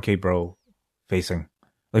 Who are RK Bro facing?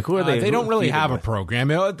 Like, who are they? They don't really have a program.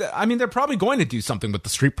 I mean, they're probably going to do something with the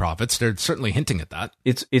Street Profits. They're certainly hinting at that.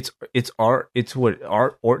 It's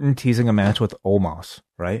Orton teasing a match with Omos,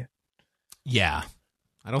 right? Yeah.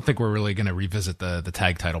 I don't think we're really going to revisit the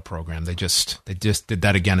tag title program. They just did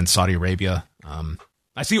that again in Saudi Arabia.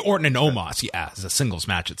 I see Orton and Omos, as a singles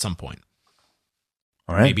match at some point.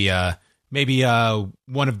 All right. Maybe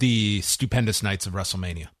one of the stupendous nights of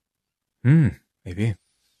WrestleMania. Maybe.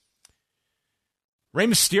 Rey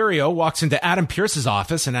Mysterio walks into Adam Pearce's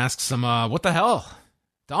office and asks him, what the hell?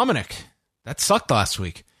 Dominic, that sucked last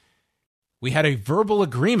week. We had a verbal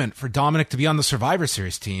agreement for Dominic to be on the Survivor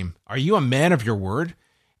Series team. Are you a man of your word?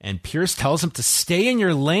 And Pearce tells him to stay in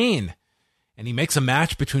your lane. And he makes a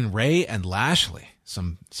match between Rey and Lashley.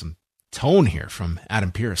 Some tone here from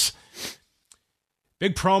Adam Pearce.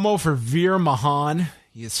 Big promo for Veer Mahan.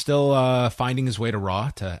 He is still finding his way to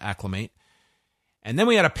Raw to acclimate. And then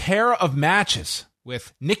we had a pair of matches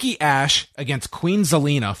with Nikki Ash against Queen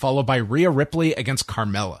Zelina, followed by Rhea Ripley against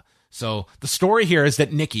Carmella. So the story here is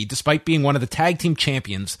that Nikki, despite being one of the tag team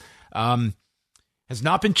champions, has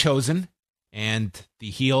not been chosen, and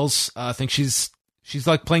the heels think she's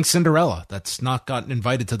like playing Cinderella that's not gotten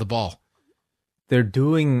invited to the ball. They're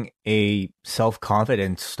doing a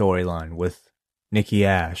self-confidence storyline with Nikki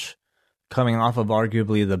Ash, coming off of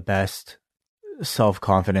arguably the best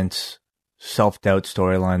self-confidence, self-doubt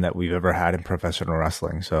storyline that we've ever had in professional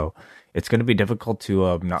wrestling. So it's going to be difficult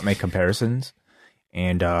to not make comparisons,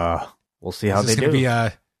 and we'll see how they do.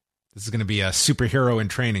 This is going to be a superhero in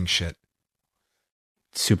training shit.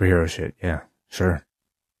 Superhero shit, yeah, sure.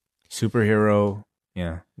 Superhero,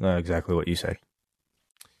 yeah, exactly what you said.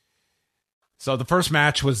 So the first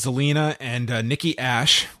match was Zelina and Nikki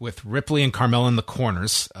Ash with Ripley and Carmella in the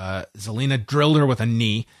corners. Zelina drilled her with a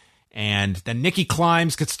knee. And then Nikki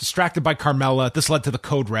climbs, gets distracted by Carmella. This led to the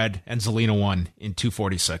Code Red, and Zelina won in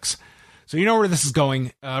 2:46. So you know where this is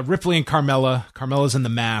going. Ripley and Carmella. Carmella's in the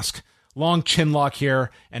mask. Long chin lock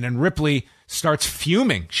here. And then Ripley starts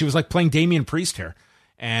fuming. She was like playing Damian Priest here.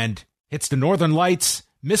 And hits the Northern Lights,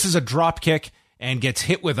 misses a drop kick, and gets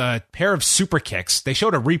hit with a pair of super kicks. They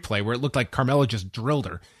showed a replay where it looked like Carmella just drilled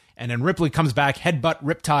her. And then Ripley comes back, headbutt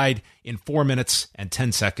Riptide in 4 minutes and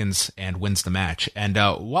 10 seconds and wins the match. And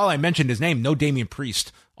while I mentioned his name, no Damian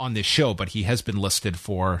Priest on this show, but he has been listed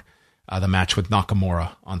for the match with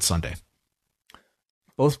Nakamura on Sunday.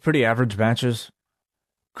 Both pretty average matches.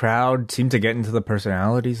 Crowd seemed to get into the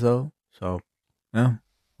personalities, though. So, yeah,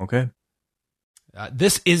 okay.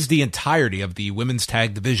 This is the entirety of the women's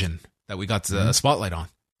tag division that we got the spotlight on.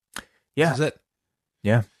 Yeah. This is it.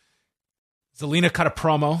 Yeah. Zelina cut a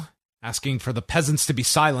promo asking for the peasants to be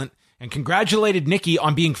silent and congratulated Nikki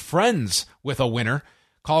on being friends with a winner,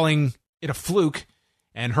 calling it a fluke,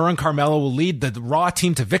 and her and Carmella will lead the Raw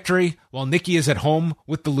team to victory while Nikki is at home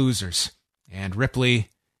with the losers. And Ripley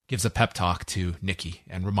gives a pep talk to Nikki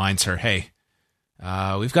and reminds her, hey,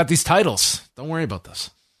 we've got these titles. Don't worry about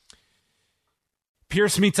this.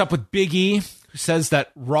 Pearce meets up with Big E, who says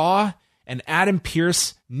that Raw and Adam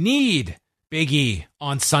Pearce need Big E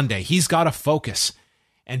on Sunday. He's got to focus.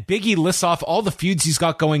 And Big E lists off all the feuds he's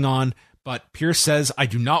got going on, but Pearce says, I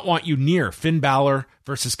do not want you near Finn Balor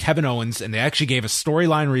versus Kevin Owens, and they actually gave a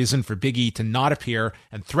storyline reason for Big E to not appear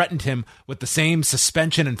and threatened him with the same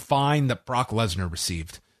suspension and fine that Brock Lesnar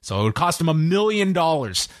received. So it would cost him $1 million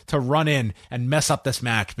to run in and mess up this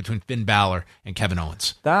match between Finn Balor and Kevin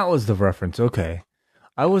Owens. That was the reference, okay.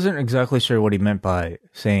 I wasn't exactly sure what he meant by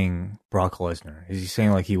saying Brock Lesnar. Is he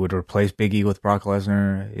saying like he would replace Big E with Brock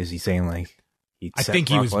Lesnar? Is he saying like I think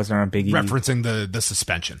he was referencing the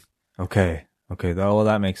suspension. Okay. Well,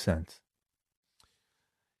 that makes sense.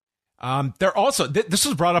 They're also, this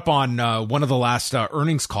was brought up on one of the last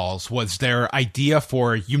earnings calls, was their idea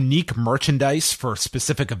for unique merchandise for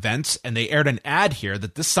specific events. And they aired an ad here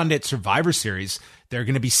that this Sunday at Survivor Series, they're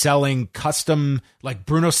going to be selling custom, like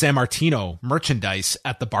Bruno Sammartino merchandise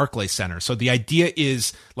at the Barclays Center. So the idea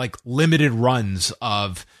is like limited runs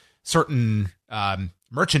of certain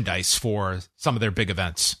merchandise for some of their big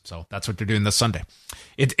events. So that's what they're doing this Sunday.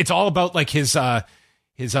 It's all about like his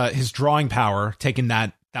drawing power, taking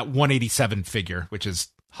that 187 figure, which is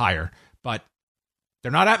higher, but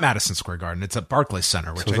they're not at Madison Square Garden. It's at Barclays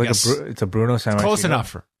Center, which I guess it's a Bruno Sammartino. Close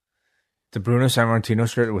enough. It's a Bruno Sammartino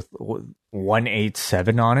shirt with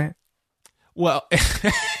 187 on it. Well,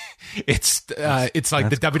 it's like the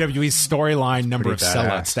WWE storyline number of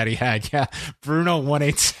sellouts that he had. Yeah, Bruno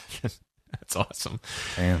 187. That's awesome.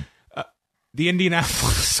 Damn. The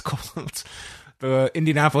Indianapolis Colts. The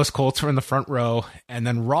Indianapolis Colts are in the front row, and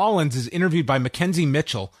then Rollins is interviewed by Mackenzie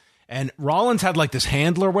Mitchell, and Rollins had like this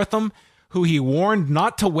handler with him who he warned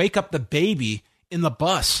not to wake up the baby in the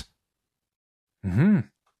bus. Mm-hmm.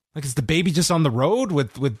 Like, is the baby just on the road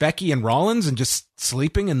with Becky and Rollins and just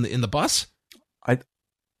sleeping in the bus?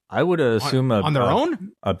 I would assume on their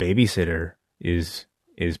own? A babysitter is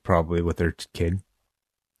probably with their kid.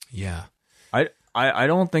 Yeah. I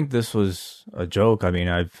don't think this was a joke. I mean,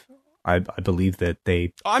 I believe that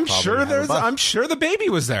they. I'm sure the baby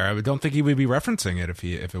was there. I don't think he would be referencing it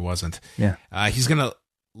if it wasn't. Yeah. He's gonna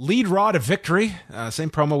lead Raw to victory. Same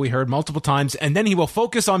promo we heard multiple times, and then he will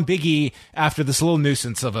focus on Big E after this little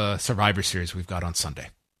nuisance of a Survivor Series we've got on Sunday,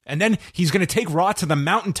 and then he's gonna take Raw to the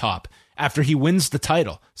mountaintop after he wins the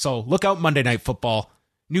title. So look out, Monday Night Football.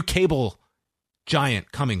 New cable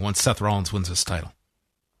giant coming once Seth Rollins wins his title.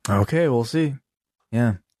 Okay, we'll see.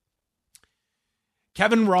 Yeah.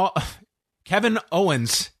 Kevin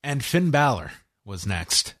Owens and Finn Balor was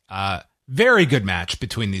next. Very good match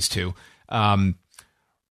between these two. Owens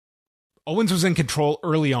was in control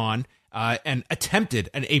early on and attempted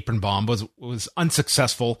an apron bomb, was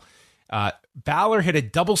unsuccessful. Balor hit a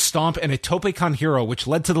double stomp and a tope con hero, which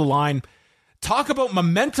led to the line. Talk about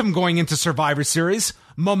momentum going into Survivor Series.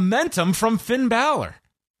 Momentum from Finn Balor.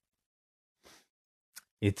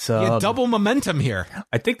 It's double momentum here.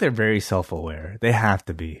 I think they're very self-aware. They have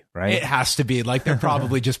to be, right? It has to be. Like, they're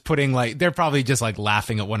probably just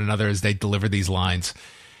laughing at one another as they deliver these lines.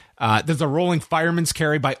 There's a rolling fireman's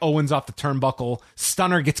carry by Owens off the turnbuckle.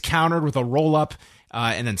 Stunner gets countered with a roll-up,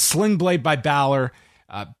 and then sling blade by Balor.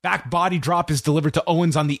 Back body drop is delivered to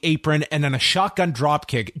Owens on the apron, and then a shotgun drop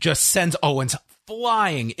kick just sends Owens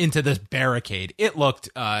flying into this barricade. It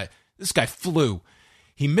looked, this guy flew.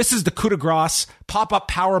 He misses the coup de grace, pop-up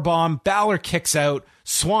powerbomb, Balor kicks out,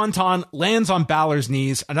 Swanton lands on Balor's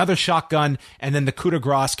knees, another shotgun, and then the coup de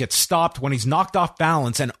grace gets stopped when he's knocked off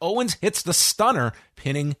balance, and Owens hits the stunner,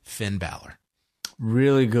 pinning Finn Balor.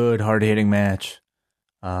 Really good, hard-hitting match.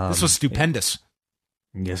 This was stupendous.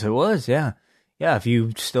 Yes, it was, yeah. Yeah, if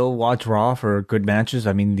you still watch Raw for good matches,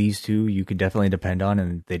 I mean, these two you could definitely depend on,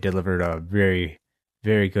 and they delivered a very,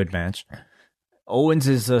 very good match. Owens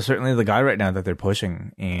is certainly the guy right now that they're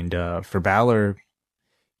pushing. And for Balor,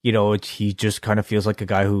 he just kind of feels like a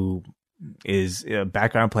guy who is a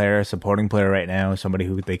background player, a supporting player right now, somebody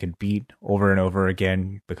who they could beat over and over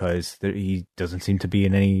again because he doesn't seem to be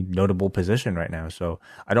in any notable position right now. So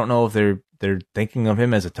I don't know if they're thinking of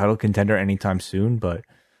him as a title contender anytime soon, but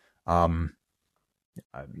Owens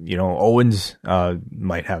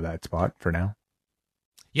might have that spot for now.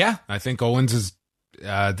 Yeah, I think Owens is.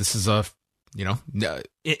 This is a. In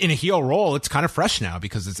a heel role, it's kind of fresh now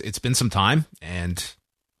because it's been some time, and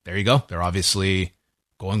there you go. They're obviously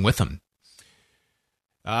going with him.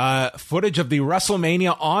 Footage of the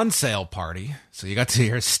WrestleMania on sale party. So you got to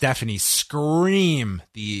hear Stephanie scream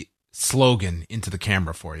the slogan into the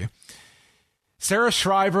camera for you. Sarah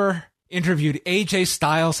Shriver interviewed AJ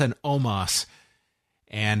Styles and Omos,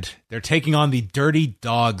 and they're taking on the Dirty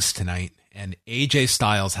Dogs tonight. And AJ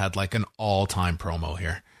Styles had like an all-time promo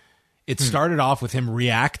here. It started off with him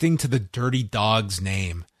reacting to the Dirty Dogs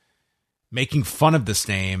name, making fun of this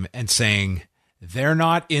name and saying, they're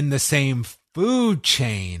not in the same food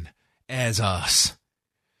chain as us.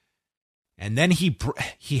 And then he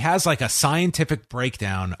has like a scientific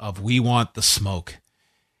breakdown of We Want the Smoke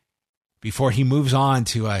before he moves on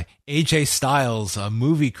to AJ Styles, a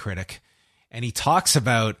movie critic, and he talks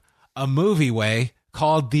about a movie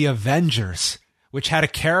called The Avengers, which had a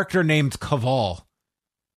character named Caval.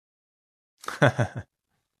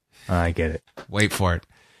 I get it. Wait for it.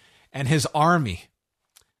 And his army.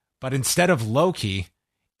 But instead of Loki,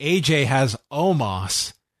 AJ has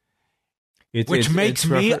Omos, which makes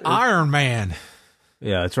it's me Iron Man.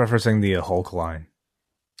 Yeah, it's referencing the Hulk line.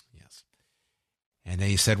 Yes. And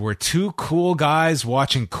he said, we're two cool guys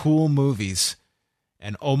watching cool movies.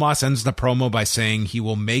 And Omos ends the promo by saying he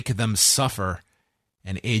will make them suffer.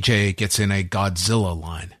 And AJ gets in a Godzilla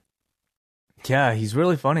line. Yeah, he's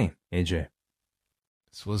really funny, AJ.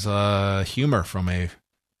 This was humor from a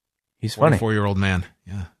He's funny. 44-year-old man.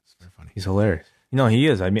 Yeah, it's very funny. He's hilarious. No, he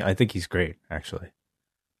is. I mean, I think he's great, actually.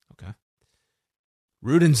 Okay.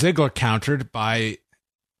 Rude and Ziggler countered by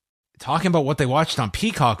talking about what they watched on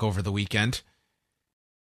Peacock over the weekend.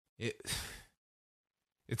 It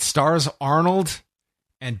stars Arnold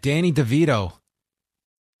and Danny DeVito,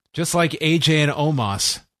 just like AJ and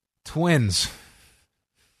Omos, twins.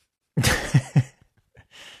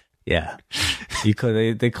 Yeah,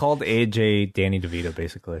 they called AJ Danny DeVito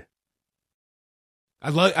basically.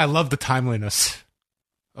 I love the timeliness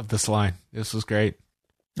of this line. This was great.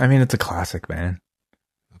 I mean, it's a classic, man.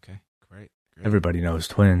 Okay, great. Everybody knows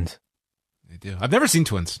twins. They do. I've never seen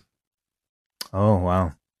Twins. Oh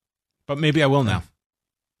wow! But maybe I will now.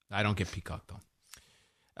 I don't get Peacock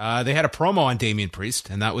though. They had a promo on Damian Priest,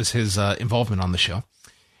 and that was his involvement on the show.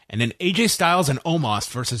 And then AJ Styles and Omos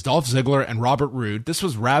versus Dolph Ziggler and Robert Roode. This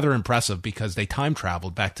was rather impressive because they time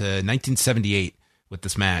traveled back to 1978 with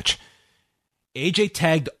this match. AJ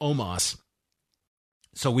tagged Omos.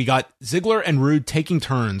 So we got Ziggler and Roode taking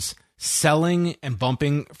turns selling and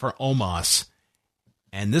bumping for Omos.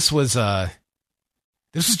 And this was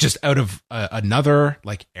just out of another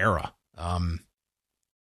like era. It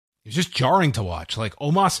was just jarring to watch. Like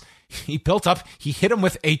Omos, he built up, he hit him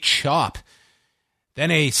with a chop. Then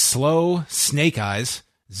a slow snake eyes.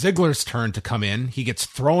 Ziggler's turn to come in. He gets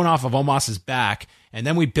thrown off of Omos's back. And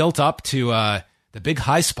then we built up to the big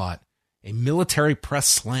high spot, a military press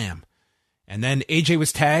slam. And then AJ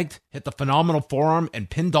was tagged, hit the phenomenal forearm, and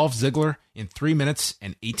pinned Dolph Ziggler in 3 minutes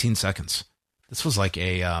and 18 seconds. This was like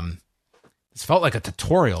this felt like a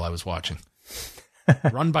tutorial I was watching.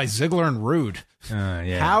 Run by Ziggler and Roode.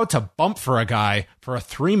 Yeah. How to bump for a guy for a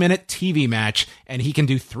 3-minute TV match, and he can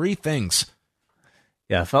do 3 things.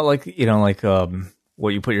 Yeah, it felt like, what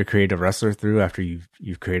you put your creative wrestler through after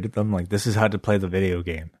you've created them. Like, this is how to play the video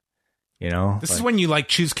game, This is when you,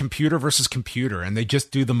 choose computer versus computer, and they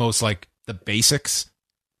just do the most, the basics.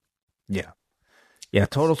 Yeah. Yeah,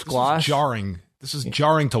 total squash. This is jarring. This is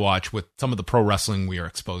jarring to watch with some of the pro wrestling we are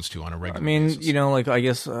exposed to on a regular basis. I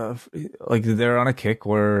guess, they're on a kick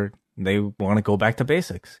where they want to go back to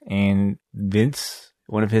basics. And Vince,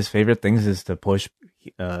 one of his favorite things is to push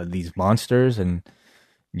these monsters, and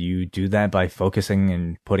you do that by focusing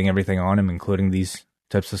and putting everything on him, including these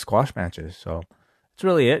types of squash matches. So that's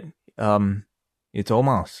really it. It's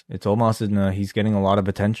Omos. It's Omos, and he's getting a lot of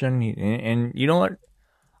attention. And you know what?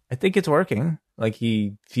 I think it's working. Like,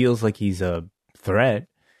 he feels like he's a threat.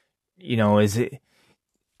 Is it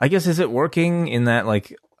working in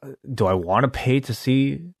that, do I want to pay to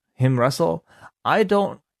see him wrestle? I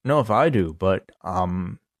don't know if I do, but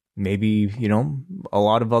maybe, a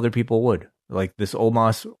lot of other people would. Like this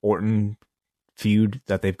Omos Orton feud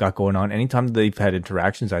that they've got going on. Anytime they've had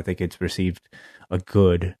interactions, I think it's received a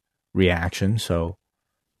good reaction. So,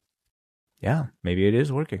 yeah, maybe it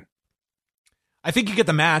is working. I think you get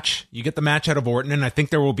the match. You get the match out of Orton, and I think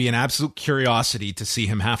there will be an absolute curiosity to see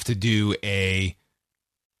him have to do I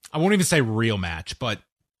won't even say real match, but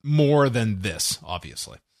more than this,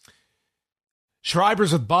 obviously.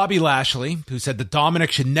 Schreiber's with Bobby Lashley, who said that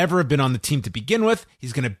Dominic should never have been on the team to begin with.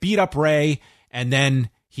 He's going to beat up Ray, and then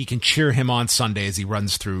he can cheer him on Sunday as he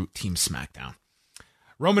runs through Team SmackDown.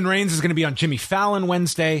 Roman Reigns is going to be on Jimmy Fallon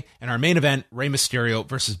Wednesday, and our main event, Rey Mysterio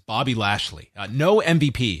versus Bobby Lashley. No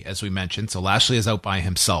MVP, as we mentioned, so Lashley is out by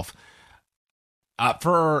himself.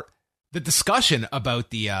 For the discussion about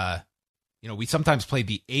the, we sometimes play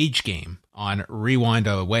the age game on Rewind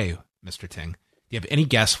Away, Mr. Ting. Do you have any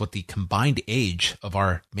guess what the combined age of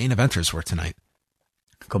our main eventers were tonight?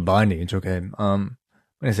 Combined age, okay. I'm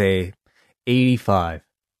going to say 85.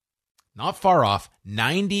 Not far off,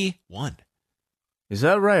 91. Is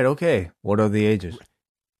that right? Okay. What are the ages?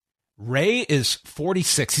 Ray is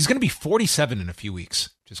 46. He's going to be 47 in a few weeks,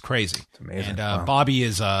 which is crazy. It's amazing. And wow. Bobby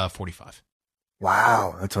is 45.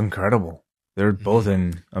 Wow, that's incredible. They're both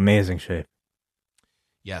in amazing shape.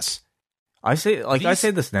 Yes. I say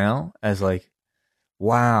this now as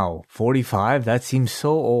wow, 45? That seems so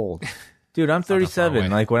old. Dude, I'm 37.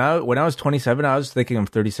 Like when I was 27, I was thinking I'm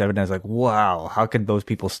 37. I was like, wow, how could those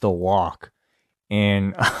people still walk?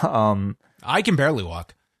 And I can barely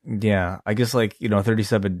walk. Yeah, I guess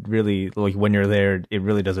 37 really, when you're there, it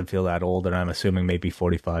really doesn't feel that old, and I'm assuming maybe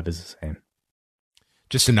 45 is the same.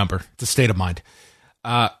 just a number. It's a state of mind.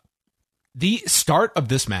 The start of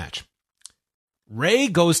this match, Ray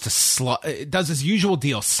goes to does his usual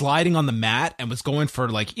deal, sliding on the mat, and was going for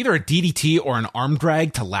like either a DDT or an arm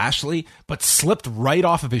drag to Lashley, but slipped right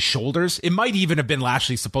off of his shoulders. It might even have been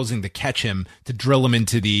Lashley supposing to catch him to drill him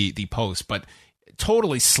into the post, but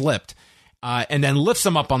totally slipped. And then lifts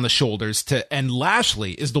him up on the shoulders and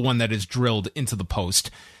Lashley is the one that is drilled into the post.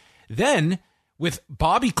 Then, with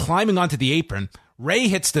Bobby climbing onto the apron, Ray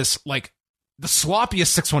hits this, like, the sloppiest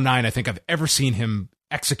 619 I think I've ever seen him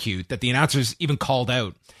execute, that the announcers even called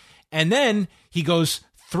out. And then he goes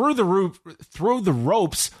through the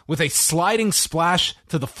ropes with a sliding splash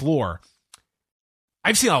to the floor.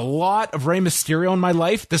 I've seen a lot of Rey Mysterio in my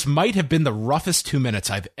life. This might have been the roughest 2 minutes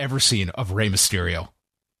I've ever seen of Rey Mysterio.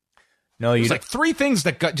 No, There's like three things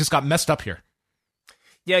that just got messed up here.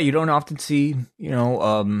 Yeah, you don't often see,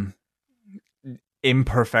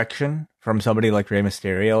 imperfection from somebody like Rey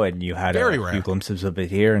Mysterio, and you had a few glimpses of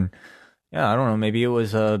it here. And yeah, I don't know, maybe it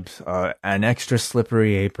was an extra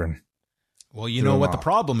slippery apron. Well, you know what the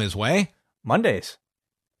problem is, Way? Mondays.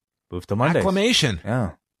 Move to Mondays. Acclamation.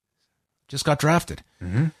 Yeah. Just got drafted.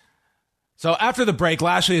 Mm-hmm. So after the break,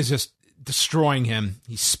 Lashley is just destroying him.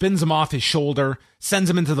 He spins him off his shoulder, sends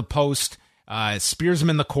him into the post, spears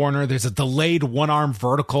him in the corner. There's a delayed one-arm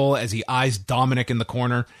vertical as he eyes Dominic in the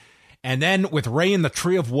corner. And then with Ray in the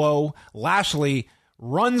Tree of Woe, Lashley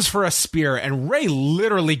runs for a spear, and Ray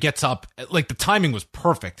literally gets up. Like, the timing was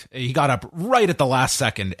perfect. He got up right at the last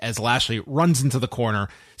second as Lashley runs into the corner.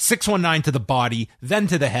 619 to the body, then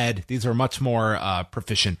to the head. These are much more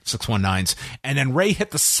proficient 619s. And then Ray hit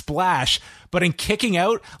the splash, but in kicking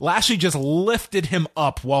out, Lashley just lifted him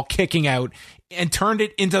up while kicking out and turned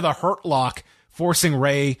it into the Hurt Lock, forcing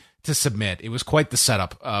Ray to submit. It was quite the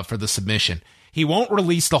setup for the submission. He won't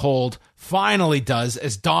release the hold, finally does,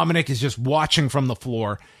 as Dominic is just watching from the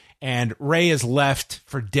floor, and Ray is left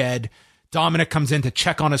for dead. Dominic comes in to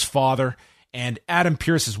check on his father, and Adam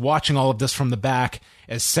Pearce is watching all of this from the back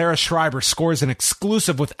as Sarah Schreiber scores an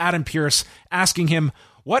exclusive with Adam Pearce, asking him,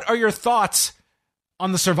 "What are your thoughts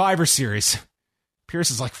on the Survivor Series?"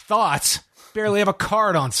 Pearce is like, "Thoughts? Barely have a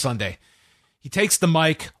card on Sunday." He takes the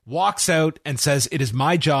mic, walks out, and says, "It is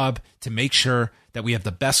my job to make sure that we have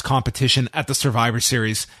the best competition at the Survivor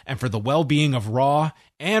Series, and for the well-being of Raw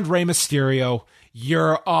and Rey Mysterio,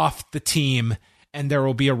 you're off the team, and there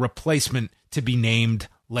will be a replacement to be named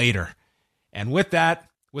later." And with that,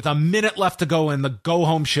 with a minute left to go in the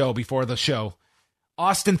go-home show before the show,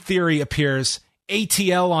 Austin Theory appears,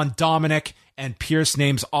 ATL on Dominic, and Pearce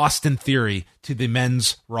names Austin Theory to the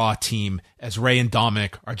men's Raw team as Ray and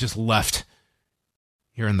Dominic are just left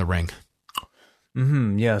here in the ring.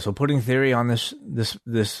 Mm-hmm, yeah, so putting Theory on this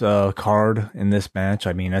card in this match,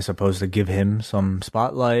 I mean, I suppose to give him some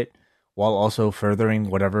spotlight while also furthering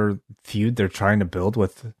whatever feud they're trying to build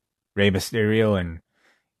with Rey Mysterio and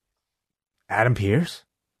Adam Pearce.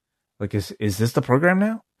 Like, is this the program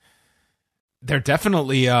now? They're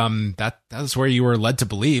definitely that's where you were led to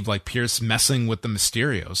believe, like Pearce messing with the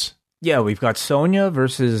Mysterios. Yeah, we've got Sonya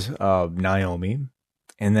versus Naomi.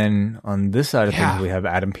 And then on this side of things, we have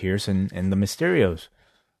Adam Pearce and the Mysterios.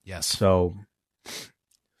 Yes. So,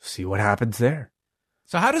 see what happens there.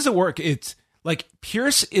 So how does it work? It's like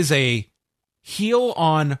Pearce is a heel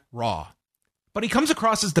on Raw, but he comes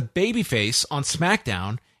across as the babyface on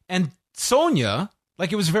SmackDown. And Sonya,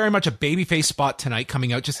 like, it was very much a babyface spot tonight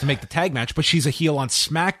coming out just to make the tag match, but she's a heel on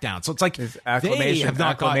SmackDown. So it's like they have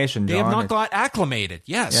not got acclimated.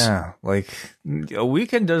 Yes. Yeah. Like, a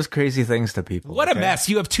weekend does crazy things to people. What a mess.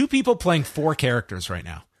 You have two people playing four characters right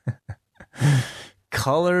now.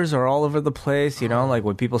 Colors are all over the place. Like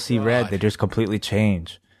when people see red, they just completely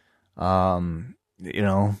change. A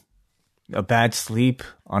bad sleep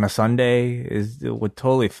on a Sunday would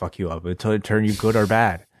totally fuck you up. It would totally turn you good or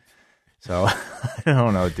bad. So, I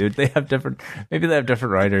don't know, dude. Maybe they have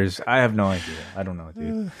different writers. I have no idea. I don't know,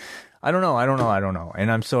 dude. I don't know.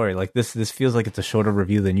 And I'm sorry, like this feels like it's a shorter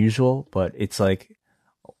review than usual, but it's like,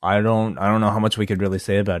 I don't know how much we could really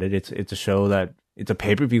say about it. It's a show it's a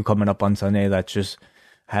pay-per-view coming up on Sunday that just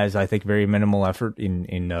has, I think, very minimal effort in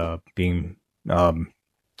being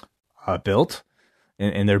built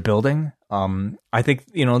in their building. I think,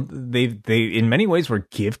 they in many ways were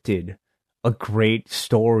gifted a great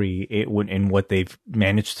story in what they've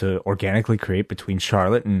managed to organically create between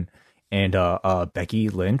Charlotte and Becky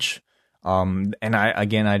Lynch. And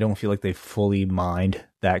I don't feel like they fully mined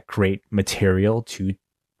that great material to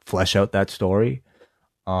flesh out that story.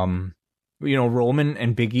 Roman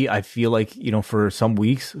and Big E, I feel like, for some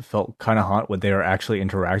weeks felt kind of hot when they are actually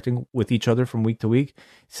interacting with each other from week to week.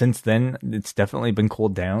 Since then, it's definitely been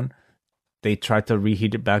cooled down. they try to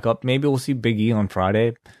reheat it back up. Maybe we'll see Big E on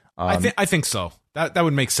Friday. I think so. That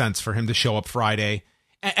would make sense for him to show up Friday.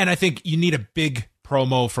 And I think you need a big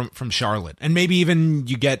promo from Charlotte. And maybe even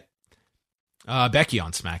you get Becky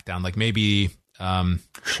on SmackDown. Like maybe...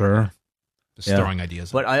 Sure. Just throwing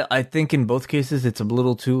ideas. But I think in both cases, it's a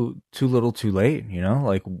little too late, you know?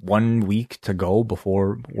 Like 1 week to go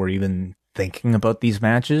before we're even thinking about these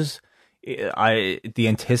matches. The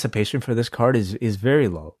anticipation for this card is very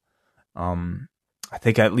low. I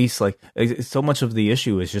think at least like so much of the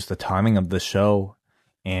issue is just the timing of the show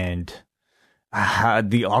and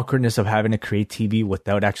the awkwardness of having to create TV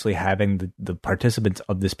without actually having the participants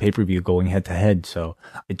of this pay-per-view going head to head. So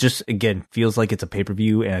it just, again, feels like it's a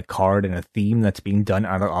pay-per-view and a card and a theme that's being done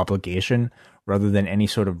out of obligation rather than any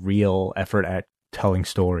sort of real effort at telling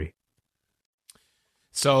story.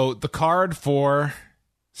 So the card for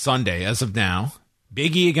Sunday, as of now,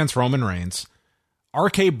 Big E against Roman Reigns,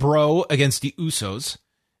 RK Bro against the Usos,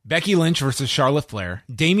 Becky Lynch versus Charlotte Flair,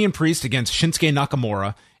 Damian Priest against Shinsuke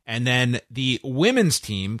Nakamura, and then the women's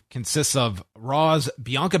team consists of Raw's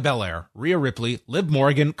Bianca Belair, Rhea Ripley, Liv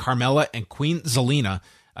Morgan, Carmella, and Queen Zelina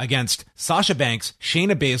against Sasha Banks,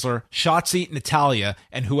 Shayna Baszler, Shotzi, Natalya,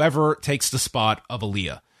 and whoever takes the spot of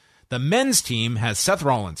Aaliyah. The men's team has Seth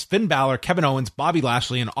Rollins, Finn Balor, Kevin Owens, Bobby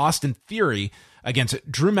Lashley, and Austin Theory against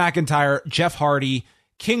Drew McIntyre, Jeff Hardy,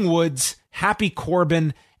 King Woods, Happy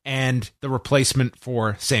Corbin, and the replacement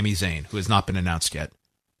for Sami Zayn, who has not been announced yet.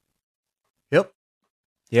 Yep.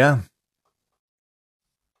 Yeah.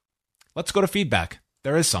 Let's go to feedback.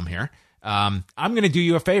 There is some here. I'm going to do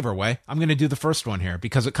you a favor, Way. I'm going to do the first one here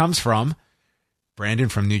because it comes from Brandon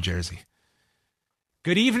from New Jersey.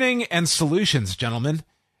 Good evening and solutions, gentlemen.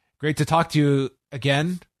 Great to talk to you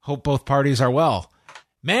again. Hope both parties are well.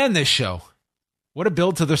 Man, this show. What a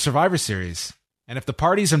build to the Survivor Series. And if the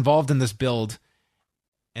parties involved in this build,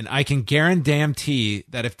 and I can guarantee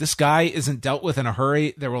that if this guy isn't dealt with in a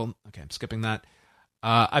hurry, there will... Okay, I'm skipping that.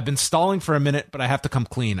 I've been stalling for a minute, but I have to come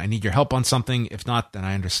clean. I need your help on something. If not, then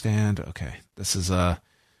I understand. Okay, this is... Okay,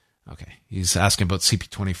 he's asking about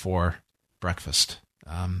CP24 breakfast.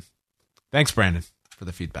 Thanks, Brandon, for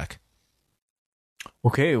the feedback.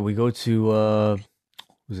 Okay, we go to...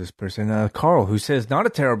 who's this person? Carl, who says, not a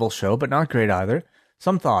terrible show, but not great either.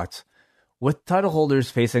 Some thoughts. With title holders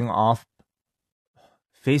facing off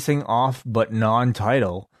but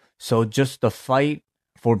non-title, so just the fight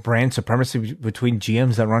for brand supremacy between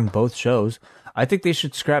GMs that run both shows, I think they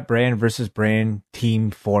should scrap brand versus brand team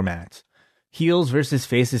formats. Heels versus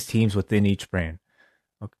faces teams within each brand.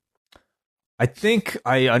 Okay. I think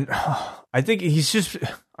he's just...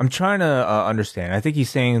 I'm trying to understand. I think he's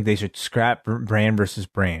saying they should scrap brand versus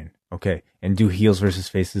brand, okay, and do heels versus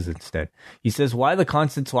faces instead. He says, why the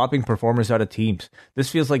constant swapping performers out of teams? This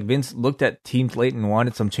feels like Vince looked at teams late and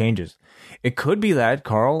wanted some changes. It could be that,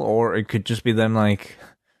 Carl, or it could just be them like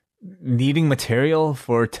needing material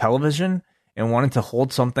for television and wanting to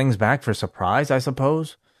hold some things back for surprise, I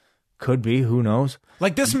suppose. Could be, who knows?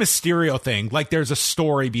 Like this Mysterio thing, like there's a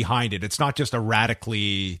story behind it. It's not just a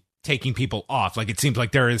radically taking people off. Like it seems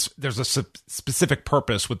like there's a specific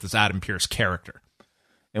purpose with this Adam Pearce character.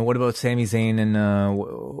 And what about Sami Zayn and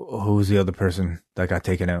who's the other person that got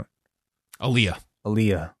taken out?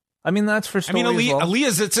 Aaliyah. I mean, that's for story. I mean, as well.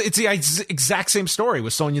 Aaliyah's it's the exact same story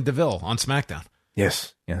with Sonya Deville on SmackDown.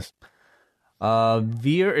 Yes.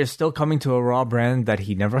 Veer is still coming to a Raw brand that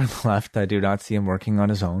he never left. I do not see him working on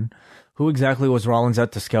his own. Who exactly was Rollins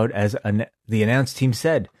out to scout, as the announced team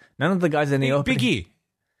said? None of the guys in the opening. Big E.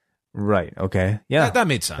 Right, okay. Yeah. That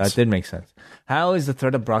made sense. That did make sense. How is the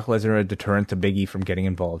threat of Brock Lesnar a deterrent to Big E from getting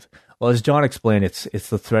involved? Well, as John explained, it's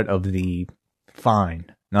the threat of the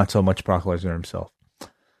fine, not so much Brock Lesnar himself.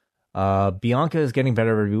 Bianca is getting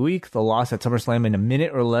better every week. The loss at SummerSlam in a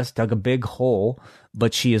minute or less dug a big hole,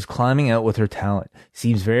 but she is climbing out with her talent.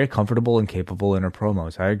 Seems very comfortable and capable in her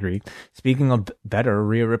promos. I agree. Speaking of better,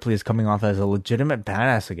 Rhea Ripley is coming off as a legitimate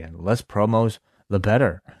badass again. Less promos, the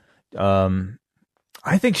better.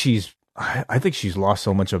 I think she's lost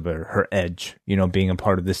so much of her edge, you know, being a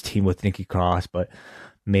part of this team with Nikki Cross, but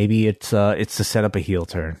maybe it's to set up a heel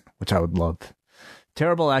turn, which I would love.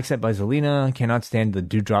 Terrible accent by Zelina. Cannot stand the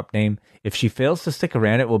Doudrop name. If she fails to stick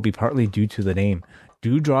around, it will be partly due to the name.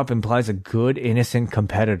 Doudrop implies a good, innocent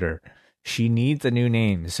competitor. She needs a new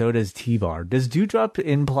name. So does T-Bar. Does Doudrop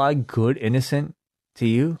imply good, innocent to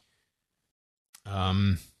you?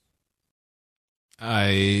 I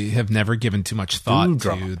have never given too much thought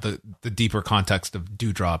to the deeper context of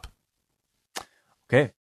Doudrop.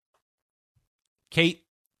 Okay. Kate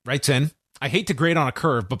writes in, I hate to grade on a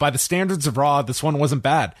curve, but by the standards of Raw, this one wasn't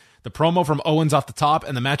bad. The promo from Owens off the top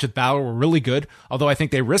and the match with Balor were really good, although I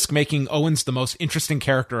think they risk making Owens the most interesting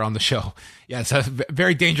character on the show. Yeah, it's a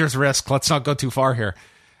very dangerous risk. Let's not go too far here.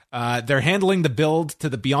 They're handling the build to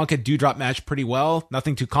the Bianca Doudrop match pretty well.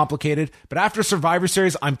 Nothing too complicated. But after Survivor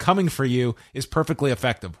Series, I'm Coming For You is perfectly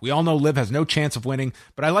effective. We all know Liv has no chance of winning,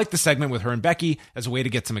 but I like the segment with her and Becky as a way to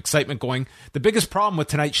get some excitement going. The biggest problem with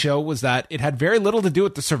tonight's show was that it had very little to do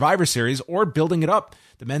with the Survivor Series or building it up.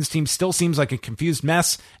 The men's team still seems like a confused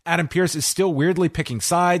mess. Adam Pearce is still weirdly picking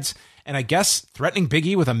sides, and I guess threatening Big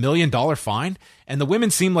E with $1 million fine. And the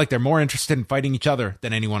women seem like they're more interested in fighting each other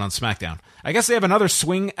than anyone on SmackDown. I guess they have another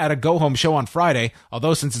swing at a go-home show on Friday,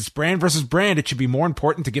 although since it's brand versus brand, it should be more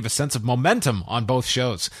important to give a sense of momentum on both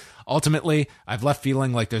shows. Ultimately, I've left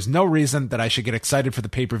feeling like there's no reason that I should get excited for the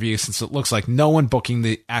pay-per-view since it looks like no one booking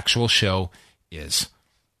the actual show is.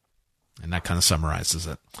 And that kind of summarizes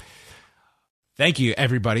it. Thank you,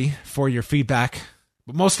 everybody, for your feedback.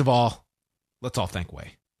 But most of all, let's all thank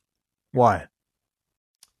Way. Why?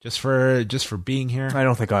 Just for being here. I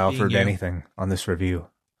don't think I offered anything on this review.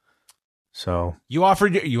 So you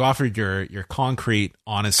offered your concrete,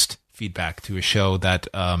 honest feedback to a show that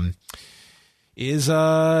is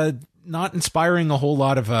not inspiring a whole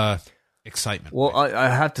lot of excitement. Well, I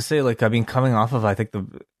have to say, like, I mean, coming off of, I think the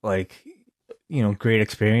great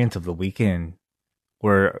experience of the weekend,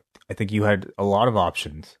 where I think you had a lot of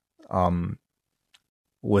options,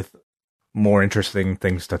 with more interesting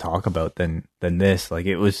things to talk about than this. Like,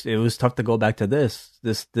 it was tough to go back to this.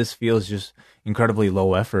 This feels just incredibly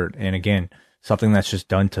low effort, and again, something that's just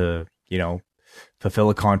done to fulfill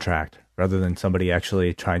a contract rather than somebody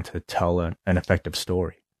actually trying to tell an effective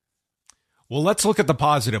story. Well, let's look at the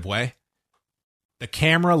positive way. The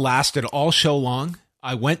camera lasted all show long.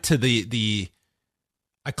 I went to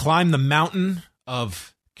I climbed the mountain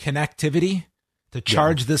of connectivity to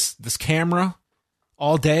charge this camera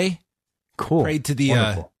all day. Cool. Prayed to the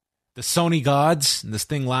Sony gods, and this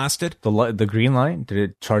thing lasted. The green light, did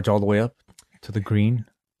it charge all the way up to the green?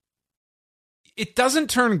 It doesn't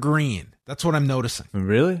turn green. That's what I'm noticing.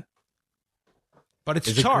 Really? But it's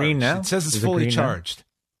Is charged. It green now? It says it's fully charged.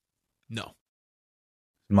 No.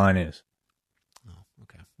 Mine is. Oh,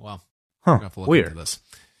 okay. Well, we're going to have to look weird. into this.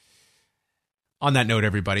 On that note,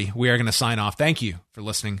 everybody, we are going to sign off. Thank you for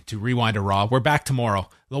listening to Rewind to Raw. We're back tomorrow.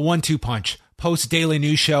 The 1-2 punch, post-daily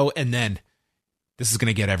news show, and then this is going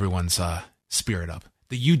to get everyone's spirit up.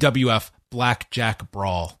 The UWF Blackjack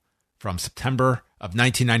Brawl from September of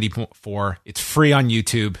 1994. It's free on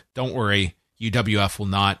YouTube. Don't worry. UWF will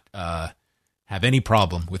not have any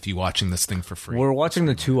problem with you watching this thing for free. We're watching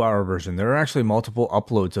the 2-hour version. There are actually multiple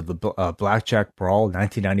uploads of the Blackjack Brawl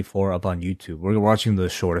 1994 up on YouTube. We're watching the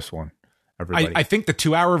shortest one. I think the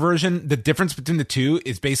 2-hour version, the difference between the two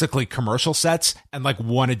is basically commercial sets and like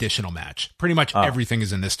one additional match. Pretty much everything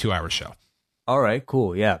is in this 2-hour show. All right,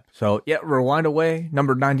 cool. Yeah. So, Rewind Away,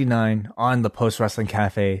 number 99 on the Post Wrestling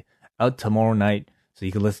Cafe, out tomorrow night. So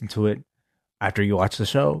you can listen to it after you watch the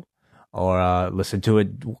show, or listen to it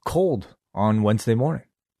cold on Wednesday morning.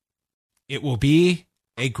 It will be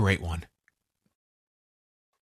a great one.